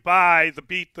brought to you by the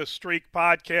Beat the Streak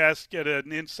podcast. Get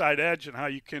an inside edge on how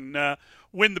you can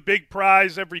win the big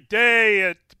prize every day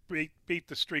at Beat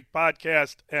the Streak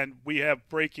podcast. And we have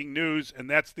breaking news, and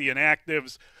that's the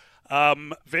inactives.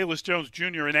 Velus Jones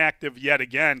Jr. inactive yet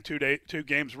again, 2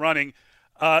 games running.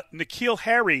 N'Keal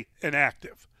Harry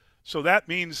inactive. So that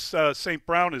means St.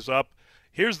 Brown is up.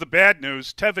 Here's the bad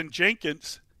news. Tevin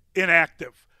Jenkins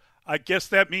inactive. I guess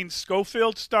that means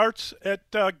Schofield starts at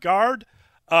guard.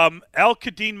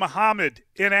 Al-Qadin Muhammad,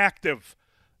 inactive.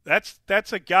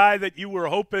 That's a guy that you were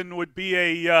hoping would be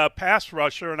a pass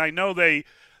rusher, and I know they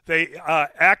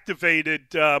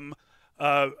activated a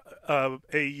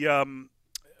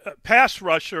pass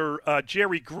rusher,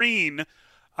 Jerry Green,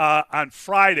 on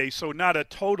Friday, so not a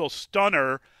total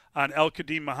stunner on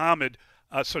Al-Qadin Muhammad.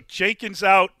 So Jenkins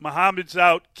out, Muhammad's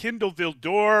out, Kindle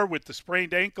Vildor with the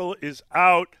sprained ankle is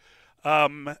out.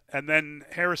 And then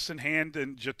Harrison Hand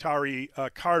and Jatari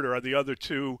Carter are the other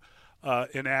two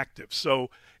inactive. So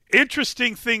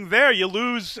interesting thing there. You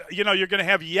lose, you're going to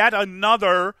have yet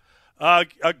another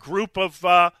a group of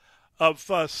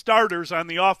starters on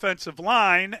the offensive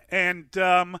line, and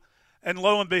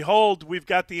lo and behold, we've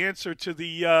got the answer to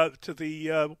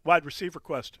the wide receiver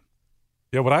question.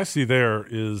 Yeah, what I see there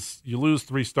is you lose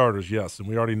 3 starters, yes, and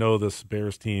we already know this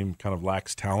Bears team kind of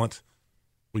lacks talent.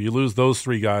 Well, you lose those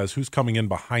 3 guys. Who's coming in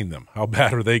behind them? How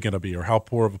bad are they going to be, or how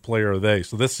poor of a player are they?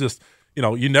 So this just,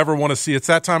 you never want to see. It's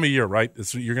that time of year, right?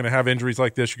 You're going to have injuries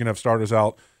like this. You're going to have starters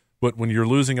out. But when you're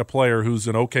losing a player who's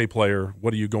an okay player,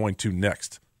 what are you going to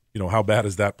next? How bad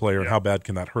is that player, and how bad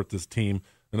can that hurt this team,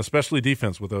 and especially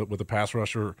defense with a pass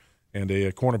rusher and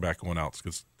a cornerback going out,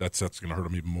 because that's going to hurt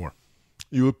them even more.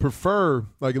 You would prefer,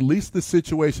 at least the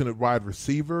situation at wide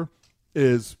receiver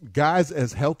is guys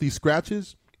as healthy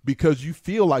scratches, because you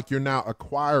feel like you're now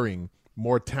acquiring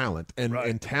more talent,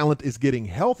 and talent is getting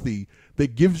healthy.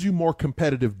 That gives you more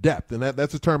competitive depth, and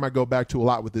that's a term I go back to a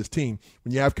lot with this team.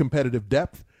 When you have competitive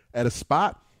depth at a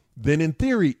spot, then in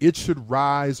theory it should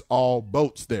rise all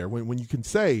boats there. When you can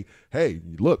say, hey,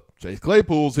 look, Chase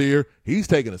Claypool's here, he's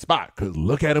taking a spot because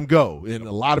look at him go, and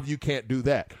a lot of you can't do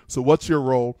that. So what's your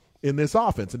role in this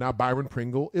offense? And now Byron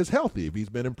Pringle is healthy. If he's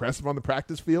been impressive on the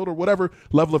practice field, or whatever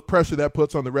level of pressure that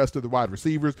puts on the rest of the wide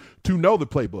receivers to know the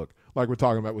playbook, like we're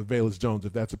talking about with Velus Jones,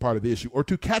 if that's a part of the issue, or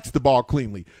to catch the ball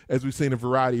cleanly, as we've seen a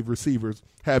variety of receivers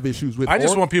have issues with. I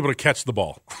just want people to catch the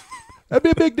ball. That'd be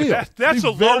a big deal. That's a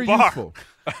low bar. Useful.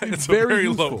 It's a very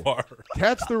low bar.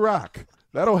 Catch the rock.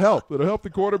 That'll help. It'll help the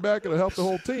quarterback. It'll help the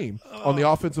whole team. On the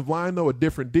offensive line, though, a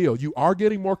different deal. You are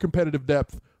getting more competitive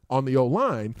depth on the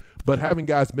O-line, but having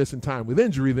guys missing time with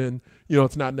injury, then,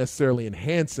 it's not necessarily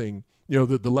enhancing,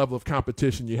 the level of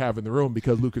competition you have in the room,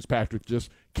 because Lucas Patrick just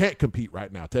can't compete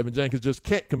right now. Tevin Jenkins just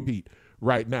can't compete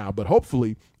right now. But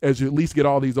hopefully, as you at least get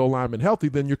all these O-linemen healthy,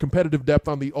 then your competitive depth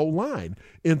on the O-line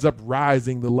ends up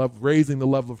raising the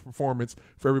level of performance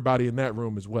for everybody in that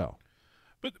room as well.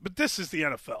 But this is the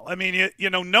NFL. I mean,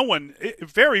 no one,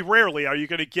 very rarely are you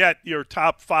going to get your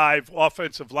top 5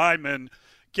 offensive linemen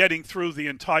getting through the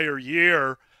entire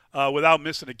year without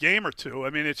missing a game or two.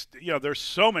 I mean, it's there's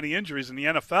so many injuries in the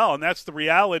NFL, and that's the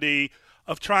reality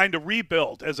of trying to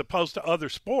rebuild as opposed to other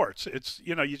sports. It's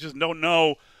you just don't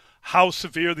know how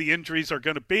severe the injuries are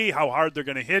going to be, how hard they're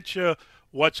going to hit you,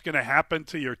 what's going to happen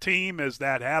to your team as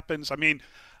that happens. I mean,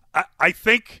 I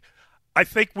think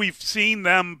we've seen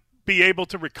them be able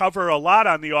to recover a lot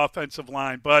on the offensive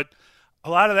line, but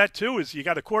a lot of that too is you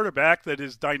got a quarterback that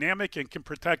is dynamic and can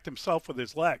protect himself with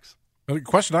his legs. The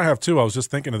question I have too, I was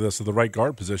just thinking of this, of the right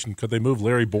guard position. Could they move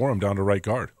Larry Borum down to right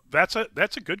guard? That's a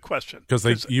good question.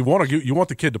 Because you want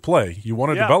the kid to play, you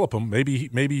want to develop him.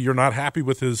 Maybe you're not happy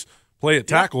with his play at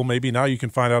tackle. Maybe now you can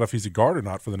find out if he's a guard or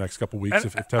not for the next couple of weeks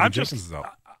if Tevin Jenkins is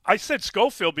out. I said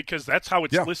Schofield because that's how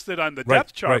it's listed on the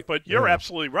depth chart, but you're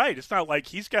absolutely right. It's not like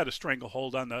he's got a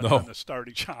stranglehold on the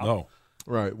starting job. No.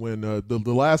 Right. When the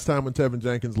last time when Tevin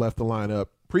Jenkins left the lineup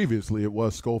previously it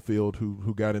was Schofield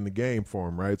who got in the game for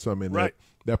him, right? So, I mean, right.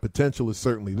 that potential is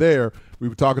certainly there. We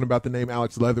were talking about the name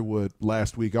Alex Leatherwood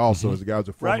last week also, as a guy who's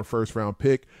a former first-round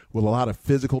pick with a lot of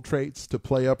physical traits to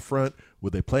play up front.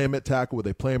 Would they play him at tackle? Would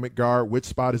they play him at guard? Which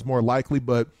spot is more likely?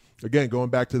 But, again, going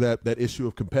back to that issue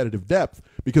of competitive depth,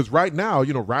 because right now,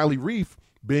 Riley Reiff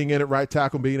being in at right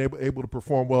tackle, being able to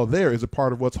perform well there is a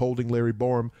part of what's holding Larry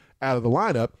Borom out of the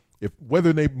lineup.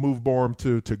 Whether they move Borom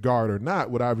to guard or not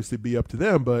would obviously be up to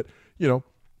them. But,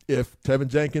 if Tevin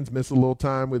Jenkins missed a little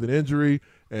time with an injury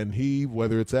and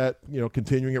whether it's at,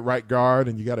 continuing at right guard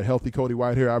and you got a healthy Cody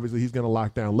Whitehair, obviously he's going to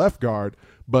lock down left guard.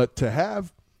 But to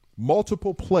have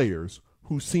multiple players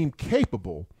who seem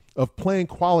capable of playing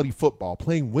quality football,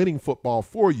 playing winning football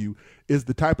for you is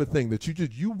the type of thing that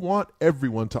you want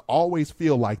everyone to always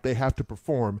feel like they have to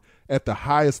perform at the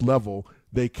highest level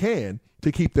they can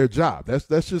to keep their job.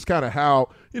 That's just kind of how,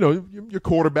 your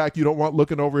quarterback, you don't want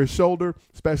looking over his shoulder,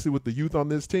 especially with the youth on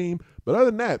this team. But other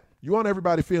than that, you want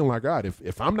everybody feeling like, all right,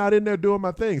 if I'm not in there doing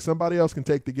my thing, somebody else can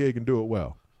take the gig and do it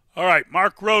well. All right,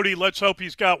 Mark Rohde, let's hope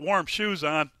he's got warm shoes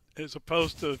on as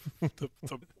opposed to the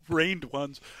rained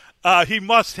ones. He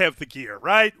must have the gear,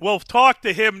 right? We'll talk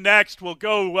to him next. We'll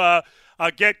go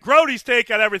get Grody's take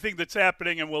on everything that's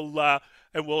happening, and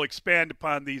we'll expand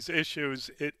upon these issues.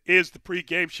 It is the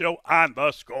pregame show on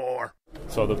The Score.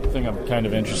 So the thing I'm kind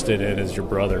of interested in is your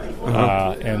brother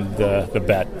and the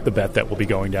bet that will be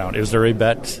going down. Is there a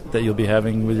bet that you'll be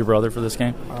having with your brother for this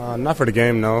game? Not for the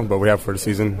game, no, but we have for the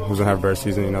season. Who's going to have a better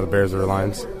season? The Bears or the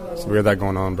Lions. So we have that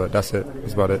going on, but that's it.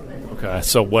 That's about it. Okay,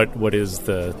 so what is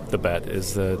the bet?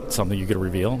 Is something you could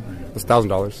reveal? It's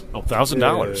 $1,000. Oh,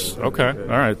 $1,000. Yeah. Okay,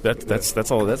 all right.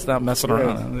 That's all. That's not messing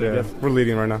around. Yeah. We're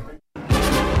leading right now.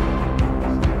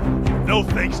 No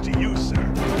thanks to you,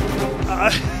 sir.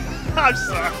 I'm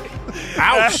sorry.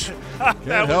 Ouch. That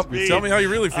Can't help you. Tell me how you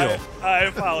really feel. I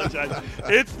apologize.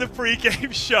 It's the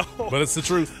pregame show. But it's the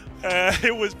truth.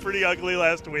 It was pretty ugly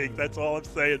last week. That's all I'm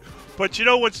saying. But you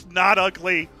know what's not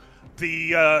ugly?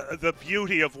 The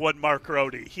beauty of one Mark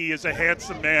Rohde. He is a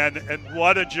handsome man, and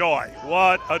what a joy.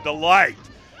 What a delight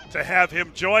to have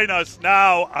him join us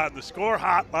now on the Score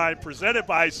Hotline, presented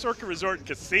by Circa Resort and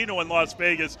Casino in Las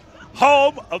Vegas,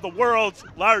 home of the world's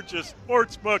largest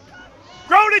sportsbook.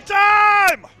 Grohde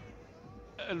time!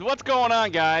 What's going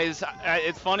on, guys?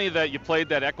 It's funny that you played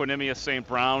that Equanimeous St.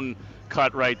 Brown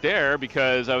cut right there,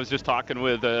 because I was just talking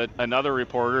with another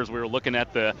reporter as we were looking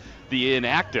at the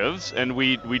inactives, and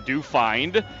we do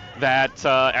find that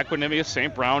Equanimeous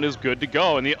St. Brown is good to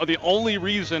go. And the only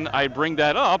reason I bring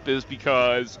that up is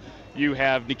because you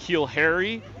have N'Keal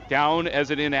Harry down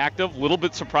as an inactive. A little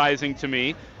bit surprising to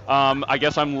me. I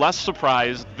guess I'm less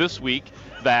surprised this week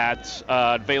that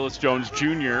Velus Jones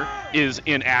Jr. is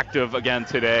inactive again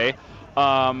today.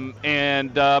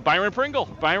 And Byron Pringle.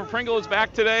 Byron Pringle is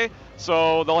back today,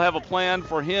 so they'll have a plan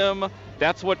for him.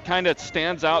 That's what kind of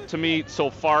stands out to me so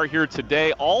far here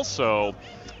today. Also,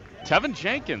 Tevin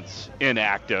Jenkins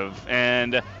inactive,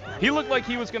 and he looked like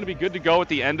he was going to be good to go at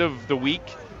the end of the week,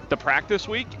 the practice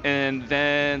week, and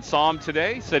then saw him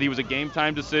today, said he was a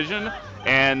game-time decision,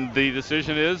 and the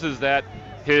decision is that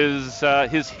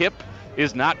his hip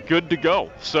is not good to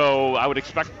go. So I would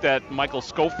expect that Michael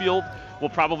Schofield will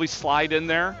probably slide in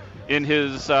there in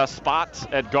his spot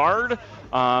at guard,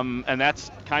 and that's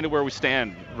kind of where we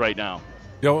stand right now.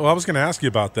 Yeah, well, I was going to ask you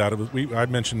about that.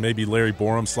 I'd mentioned maybe Larry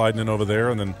Borom sliding in over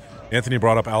there, and then Anthony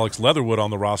brought up Alex Leatherwood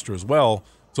on the roster as well.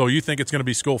 So you think it's going to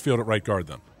be Schofield at right guard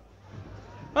then?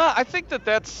 I think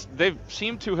they've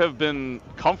seemed to have been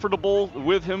comfortable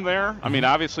with him there. I mean,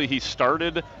 obviously he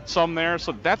started some there,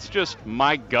 so that's just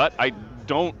my gut. I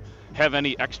don't have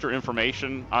any extra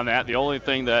information on that. The only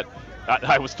thing that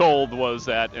I was told was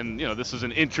that, and this is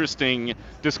an interesting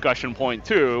discussion point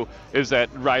too, is that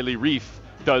Riley Reiff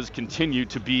does continue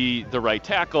to be the right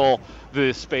tackle,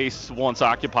 the space once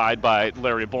occupied by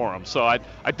Larry Borom. So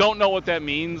I don't know what that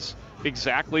means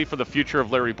exactly for the future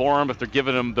of Larry Borom, if they're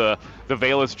giving him the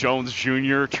Velus Jones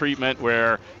Jr. treatment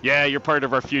where, yeah, you're part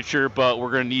of our future, but we're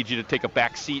going to need you to take a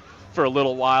back seat for a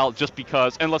little while just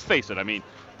because, and let's face it, I mean,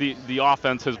 the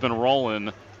offense has been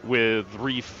rolling with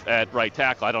Reiff at right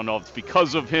tackle. I don't know if it's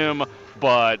because of him,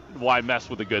 but why mess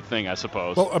with a good thing, I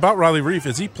suppose. Well, about Riley Reiff,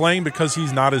 is he playing because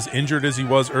he's not as injured as he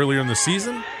was earlier in the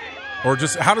season? Or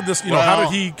just how did this, how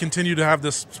did he continue to have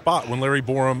this spot when Larry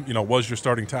Borom, was your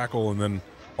starting tackle and then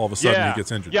all of a sudden he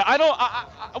gets injured? Yeah, I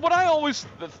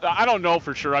don't know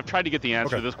for sure. I've tried to get the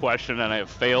answer to this question, and I have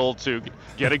failed to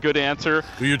get a good answer.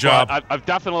 Do your job. I've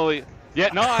definitely, Yeah,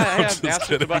 no, I have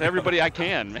asked about everybody I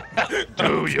can.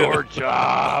 Do your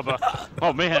job.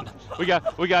 Oh man, we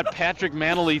got Patrick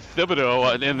Manley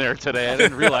Thibodeau in there today. I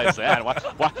didn't realize that.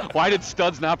 Why did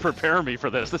Studs not prepare me for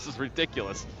this? This is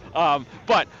ridiculous.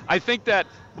 But I think that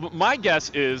my guess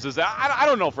is that I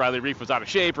don't know if Riley Reiff was out of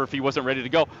shape or if he wasn't ready to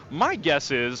go. My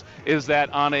guess is that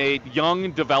on a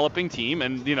young developing team,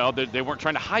 and they weren't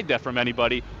trying to hide that from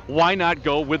anybody, why not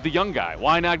go with the young guy?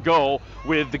 Why not go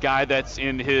with the guy that's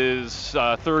in his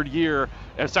second year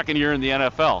in the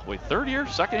NFL? Wait, third year,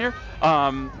 second year,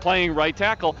 playing right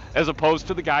tackle, as opposed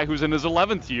to the guy who's in his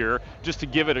 11th year, just to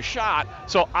give it a shot.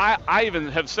 So I even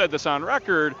have said this on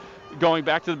record, going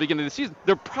back to the beginning of the season,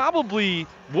 there probably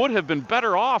would have been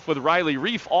better off with Riley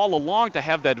Reiff all along to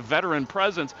have that veteran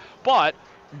presence. But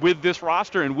with this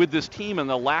roster and with this team and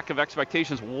the lack of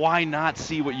expectations, why not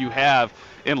see what you have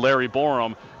in Larry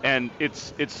Borom? And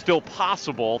it's still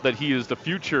possible that he is the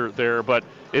future there, but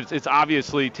it's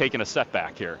obviously taken a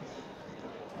setback here.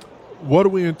 What do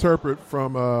we interpret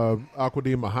from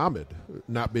Al-Quadin Muhammad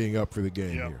not being up for the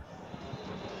game here?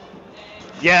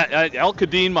 Yeah,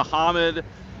 Al-Quadin Muhammad,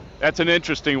 that's an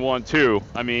interesting one too.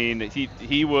 I mean, he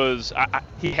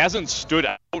hasn't stood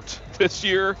out this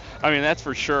year. I mean, that's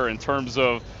for sure in terms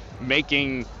of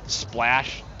making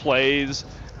splash plays.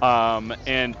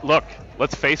 And look,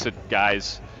 let's face it,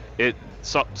 guys.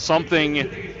 Something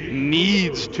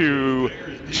needs to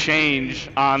change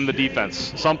on the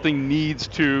defense. Something needs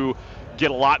to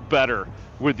get a lot better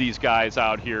with these guys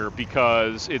out here,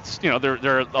 because it's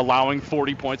they're allowing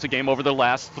 40 points a game over the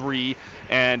last 3,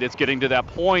 and it's getting to that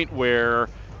point where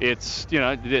it's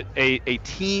a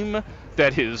team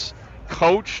that is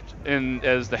coached and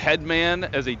as the head man,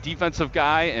 as a defensive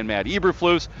guy, and Matt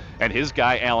Eberflus and his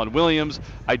guy Alan Williams.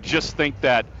 I just think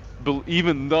that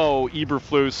even though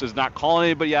Eberflus is not calling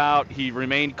anybody out, he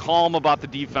remained calm about the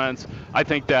defense. I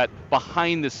think that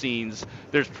behind the scenes,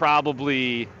 there's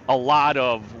probably a lot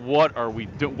of what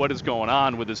is going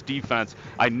on with this defense.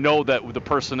 I know that the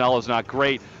personnel is not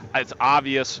great. It's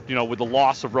obvious, with the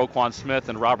loss of Roquan Smith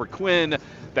and Robert Quinn,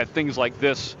 that things like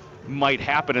this might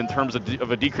happen in terms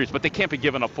of a decrease, but they can't be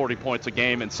giving up 40 points a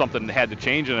game, and something had to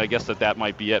change, and I guess that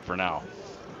might be it for now.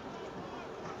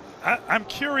 I'm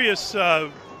curious,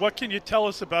 what can you tell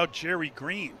us about Jerry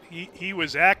Green? He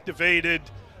was activated.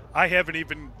 I haven't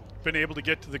even been able to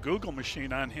get to the Google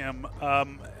machine on him.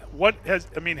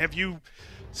 Have you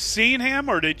seen him,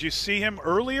 or did you see him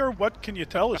earlier? What can you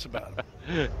tell us about him?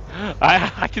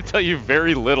 I can tell you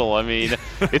very little. I mean,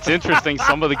 it's interesting.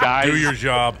 Some of the guys do your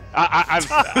job. Yeah.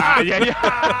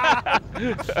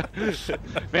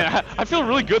 Man, I feel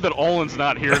really good that Olin's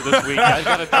not here this week. I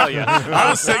gotta tell you,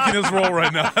 I was taking his role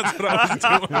right now. That's what I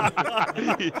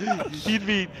was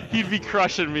doing. He'd be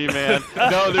crushing me, man.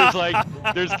 No, there's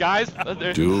guys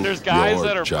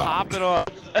that are popping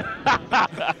up.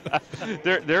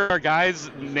 There are guys'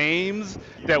 names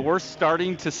that we're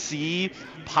starting to see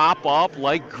pop up,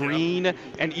 like Green,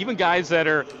 and even guys that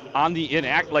are on the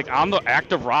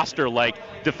active roster, like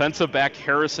defensive back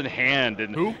Harrison Hand,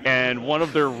 and one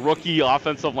of their rookie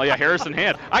offensive, Harrison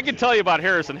Hand. I can tell you about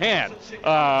Harrison Hand.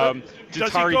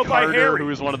 Jatari Carter, who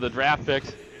is one of the draft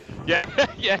picks. Yeah,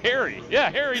 Harry. Yeah,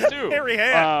 Harry too. Harry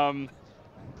Hand.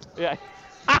 Yeah.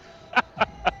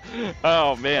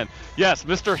 Oh man, yes,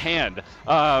 Mr. Hand.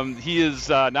 He is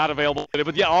not available today,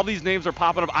 but yeah, all these names are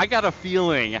popping up. I got a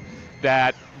feeling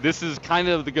that this is kind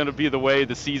of going to be the way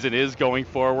the season is going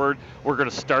forward. We're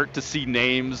going to start to see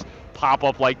names pop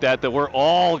up like that we're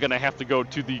all going to have to go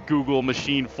to the Google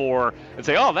machine for and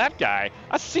say, oh, that guy,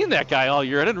 I've seen that guy all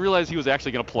year. I didn't realize he was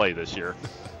actually going to play this year.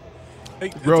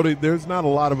 Hey, Brody, there's not a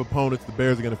lot of opponents the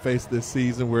Bears are going to face this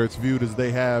season where it's viewed as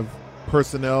they have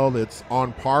personnel that's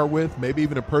on par with, maybe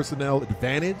even a personnel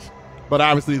advantage. But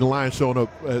obviously the Lions showing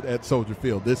up at Soldier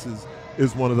Field. This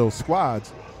is one of those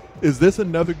squads. Is this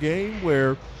another game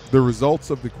where the results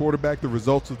of the quarterback, the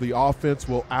results of the offense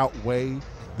will outweigh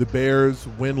the Bears'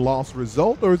 win-loss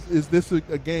result? Or is this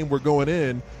a game we're going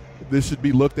in, this should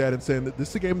be looked at and saying that this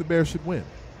is a game the Bears should win?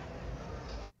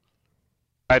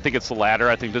 I think it's the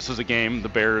latter. I think this is a game the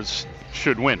Bears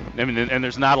should win. I mean, and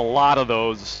there's not a lot of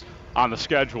those on the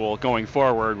schedule going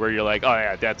forward where you're like, oh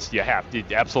yeah, you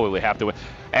absolutely have to win.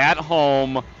 At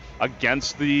home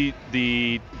against the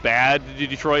bad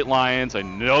Detroit Lions. I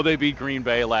know they beat Green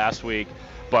Bay last week,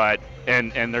 but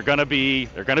and they're gonna be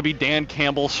Dan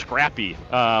Campbell scrappy,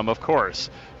 of course.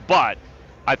 But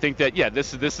I think that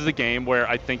this is a game where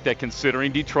I think that,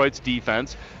 considering Detroit's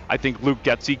defense, I think Luke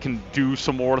Getsy can do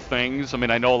some more things. I mean,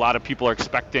 I know a lot of people are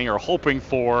expecting or hoping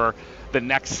for the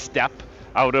next step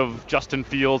out of Justin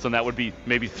Fields, and that would be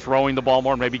maybe throwing the ball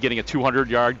more, maybe getting a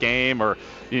 200-yard game, or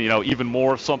even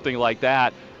more, something like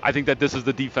that. I think that this is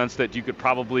the defense that you could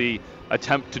probably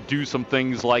attempt to do some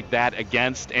things like that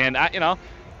against. And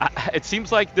it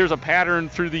seems like there's a pattern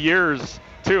through the years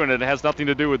too, and it has nothing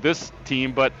to do with this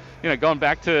team. But going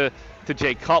back to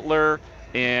Jay Cutler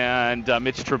and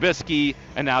Mitch Trubisky,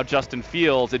 and now Justin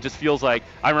Fields, it just feels like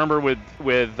I remember with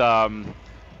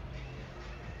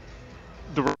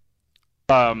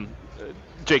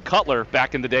Jay Cutler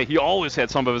back in the day. He always had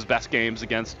some of his best games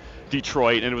against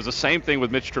Detroit, and it was the same thing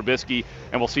with Mitch Trubisky,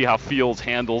 and we'll see how Fields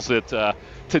handles it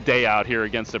today out here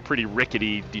against a pretty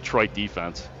rickety Detroit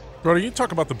defense. Brody, you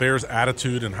talk about the Bears'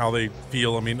 attitude and how they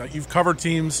feel. I mean, you've covered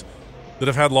teams that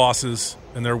have had losses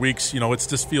in their weeks. It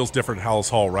just feels different at Hallis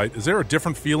Hall, right? Is there a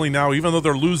different feeling now, even though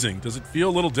they're losing? Does it feel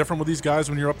a little different with these guys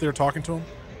when you're up there talking to them?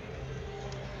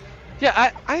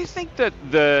 Yeah, I think that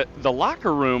the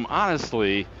locker room,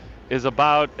 honestly, is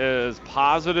about as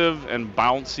positive and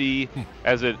bouncy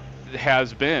as it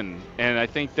has been. And I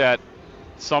think that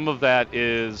some of that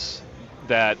is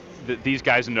that these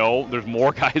guys know there's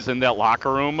more guys in that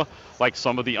locker room, like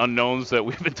some of the unknowns that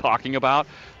we've been talking about,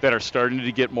 that are starting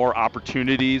to get more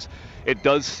opportunities. It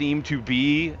does seem to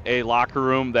be a locker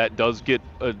room that does get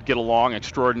along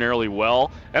extraordinarily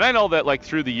well. And I know that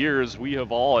through the years, we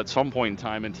have all at some point in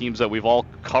time in teams that we've all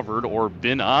covered or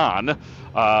been on,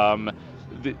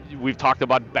 we've talked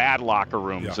about bad locker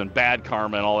rooms and bad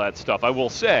karma and all that stuff. I will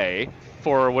say,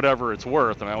 for whatever it's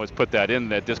worth, and I always put that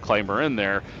disclaimer in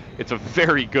there, it's a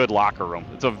very good locker room.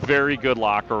 It's a very good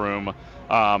locker room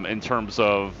in terms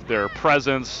of their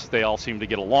presence. They all seem to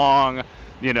get along.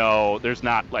 There's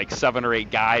not 7 or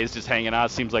 8 guys just hanging out.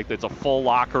 It seems like it's a full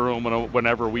locker room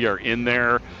whenever we are in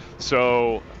there.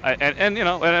 So,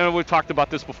 and we've talked about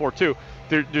this before too.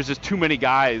 There's just too many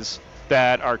guys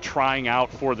that are trying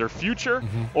out for their future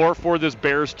or for this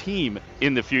Bears team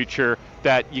in the future,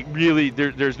 that you really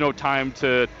there's no time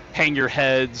to hang your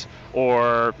heads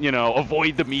or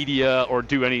avoid the media or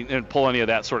do and pull any of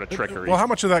that sort of trickery. Well, how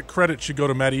much of that credit should go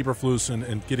to Matt Eberflus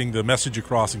and getting the message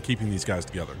across and keeping these guys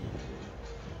together?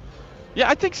 Yeah,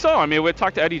 I think so. I mean, we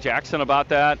talked to Eddie Jackson about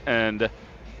that, and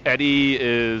Eddie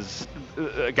is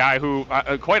a guy who,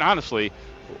 quite honestly,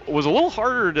 was a little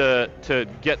harder to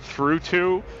get through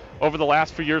to over the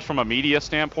last few years from a media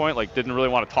standpoint. Didn't really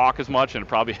want to talk as much, and it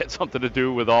probably had something to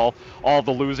do with all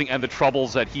the losing and the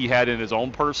troubles that he had in his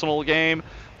own personal game.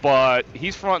 But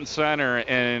he's front and center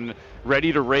and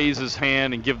ready to raise his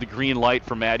hand and give the green light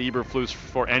for Matt Eberflus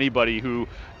for anybody who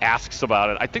asks about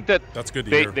it. I think that's good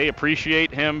to hear. They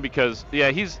appreciate him because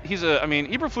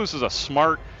Eberflus is a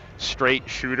smart, straight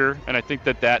shooter, and I think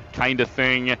that kind of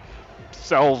thing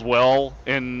sells well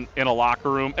in a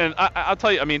locker room. And I'll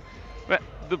tell you,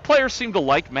 the players seem to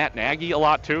like Matt Nagy a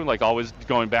lot too, always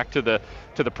going back to the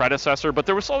predecessor, but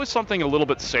there was always something a little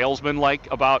bit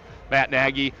salesman-like about Matt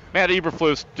Nagy. Matt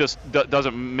Eberflus just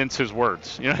doesn't mince his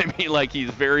words. You know what I mean? He's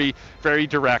very, very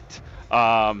direct.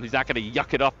 He's not going to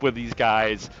yuck it up with these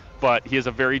guys, but he has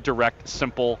a very direct,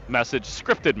 simple message,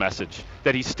 scripted message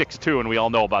that he sticks to, and we all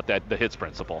know about that, the HITS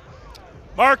principle.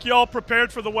 Mark, you all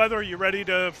prepared for the weather? Are you ready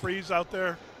to freeze out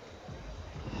there?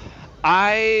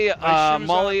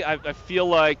 Mully, I feel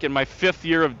like in my 5th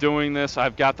year of doing this,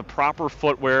 I've got the proper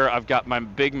footwear. I've got my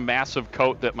big, massive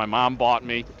coat that my mom bought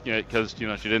me because, she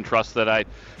didn't trust that I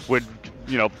would,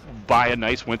 buy a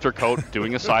nice winter coat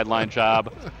doing a sideline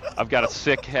job. I've got a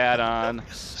sick hat on,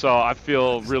 so I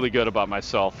feel really good about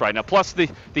myself right now. Plus, the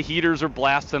heaters are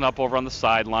blasting up over on the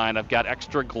sideline. I've got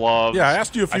extra gloves. Yeah, I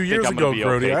asked you a few years ago,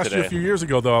 Brody. I asked you a few years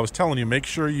ago, though. I was telling you, make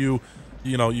sure you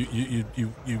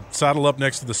saddle up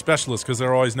next to the specialists because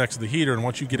they're always next to the heater, and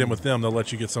once you get in with them, they'll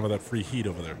let you get some of that free heat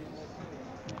over there.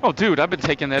 Oh, dude, I've been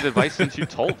taking that advice since you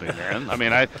told me, man.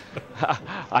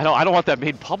 I don't want that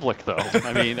made public, though.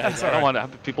 I don't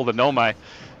want people to know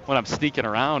when I'm sneaking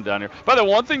around down here. By the way,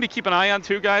 one thing to keep an eye on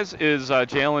too, guys, is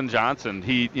Jalen Johnson.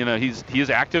 He is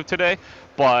active today,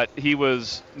 but he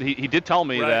did tell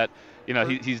me that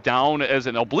he's down as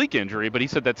an oblique injury, but he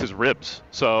said that's his ribs.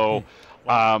 So.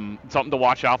 Something to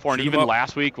watch out for. And even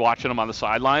last week, watching him on the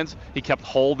sidelines, he kept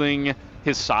holding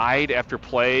his side after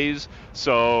plays.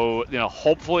 So,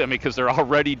 hopefully, because they're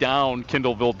already down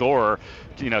Kindle Vildor,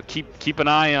 keep an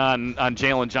eye on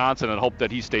Jalen Johnson and hope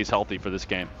that he stays healthy for this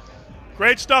game.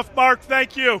 Great stuff, Mark.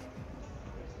 Thank you.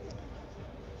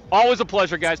 Always a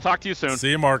pleasure, guys. Talk to you soon.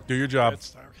 See you, Mark. Do your job.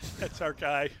 That's our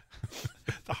guy,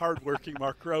 the hardworking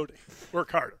Mark Grote.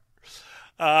 Work harder.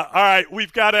 All right,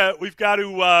 we've got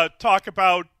to talk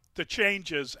about the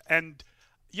changes, and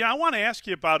I want to ask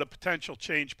you about a potential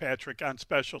change, Patrick, on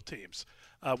special teams.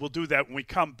 We'll do that when we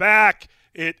come back.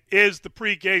 It is the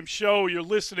pregame show. You're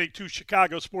listening to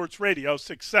Chicago Sports Radio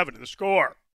 670 The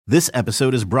Score. This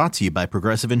episode is brought to you by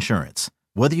Progressive Insurance.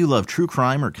 Whether you love true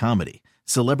crime or comedy,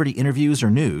 celebrity interviews or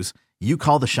news, you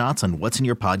call the shots on what's in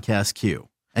your podcast queue.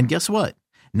 And guess what?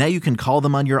 Now you can call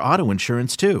them on your auto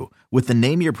insurance too with the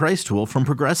Name Your Price tool from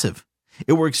Progressive.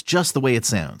 It works just the way it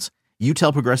sounds. You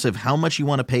tell Progressive how much you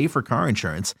want to pay for car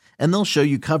insurance, and they'll show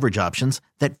you coverage options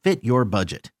that fit your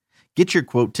budget. Get your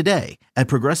quote today at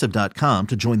Progressive.com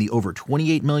to join the over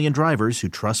 28 million drivers who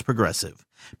trust Progressive.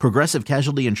 Progressive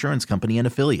Casualty Insurance Company and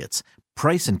Affiliates.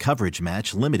 Price and coverage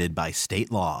match limited by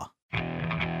state law.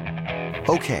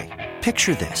 Okay,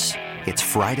 picture this. It's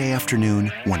Friday afternoon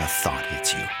when a thought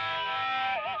hits you.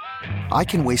 I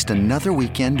can waste another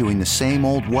weekend doing the same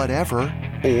old whatever,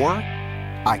 or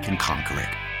I can conquer it.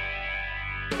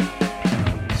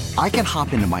 I can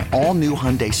hop into my all-new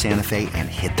Hyundai Santa Fe and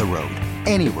hit the road.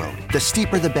 Any road. The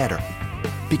steeper the better.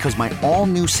 Because my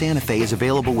all-new Santa Fe is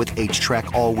available with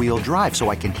H-Track all-wheel drive, so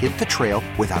I can hit the trail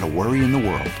without a worry in the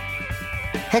world.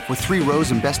 Heck, with 3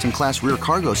 rows and best-in-class rear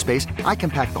cargo space, I can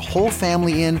pack the whole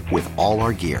family in with all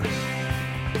our gear.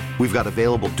 We've got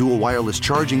available dual wireless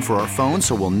charging for our phones,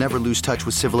 so we'll never lose touch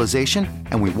with civilization,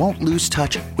 and we won't lose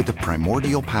touch with the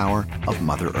primordial power of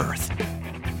Mother Earth.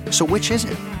 So which is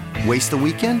it? Waste the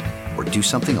weekend or do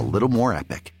something a little more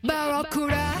epic?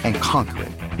 And conquer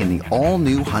it in the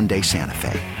all-new Hyundai Santa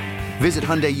Fe. Visit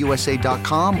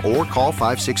HyundaiUSA.com or call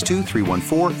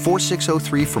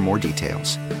 562-314-4603 for more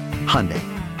details. Hyundai,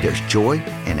 there's joy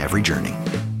in every journey.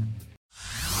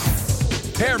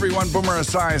 Hey everyone, Boomer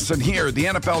Esiason here. The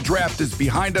NFL Draft is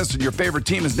behind us and your favorite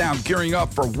team is now gearing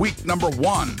up for week number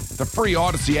 1. The free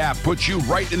Odyssey app puts you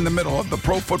right in the middle of the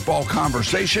pro football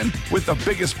conversation with the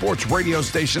biggest sports radio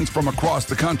stations from across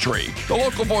the country. The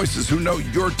local voices who know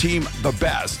your team the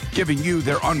best, giving you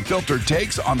their unfiltered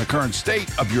takes on the current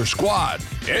state of your squad.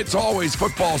 It's always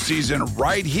football season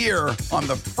right here on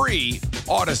the free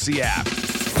Odyssey app.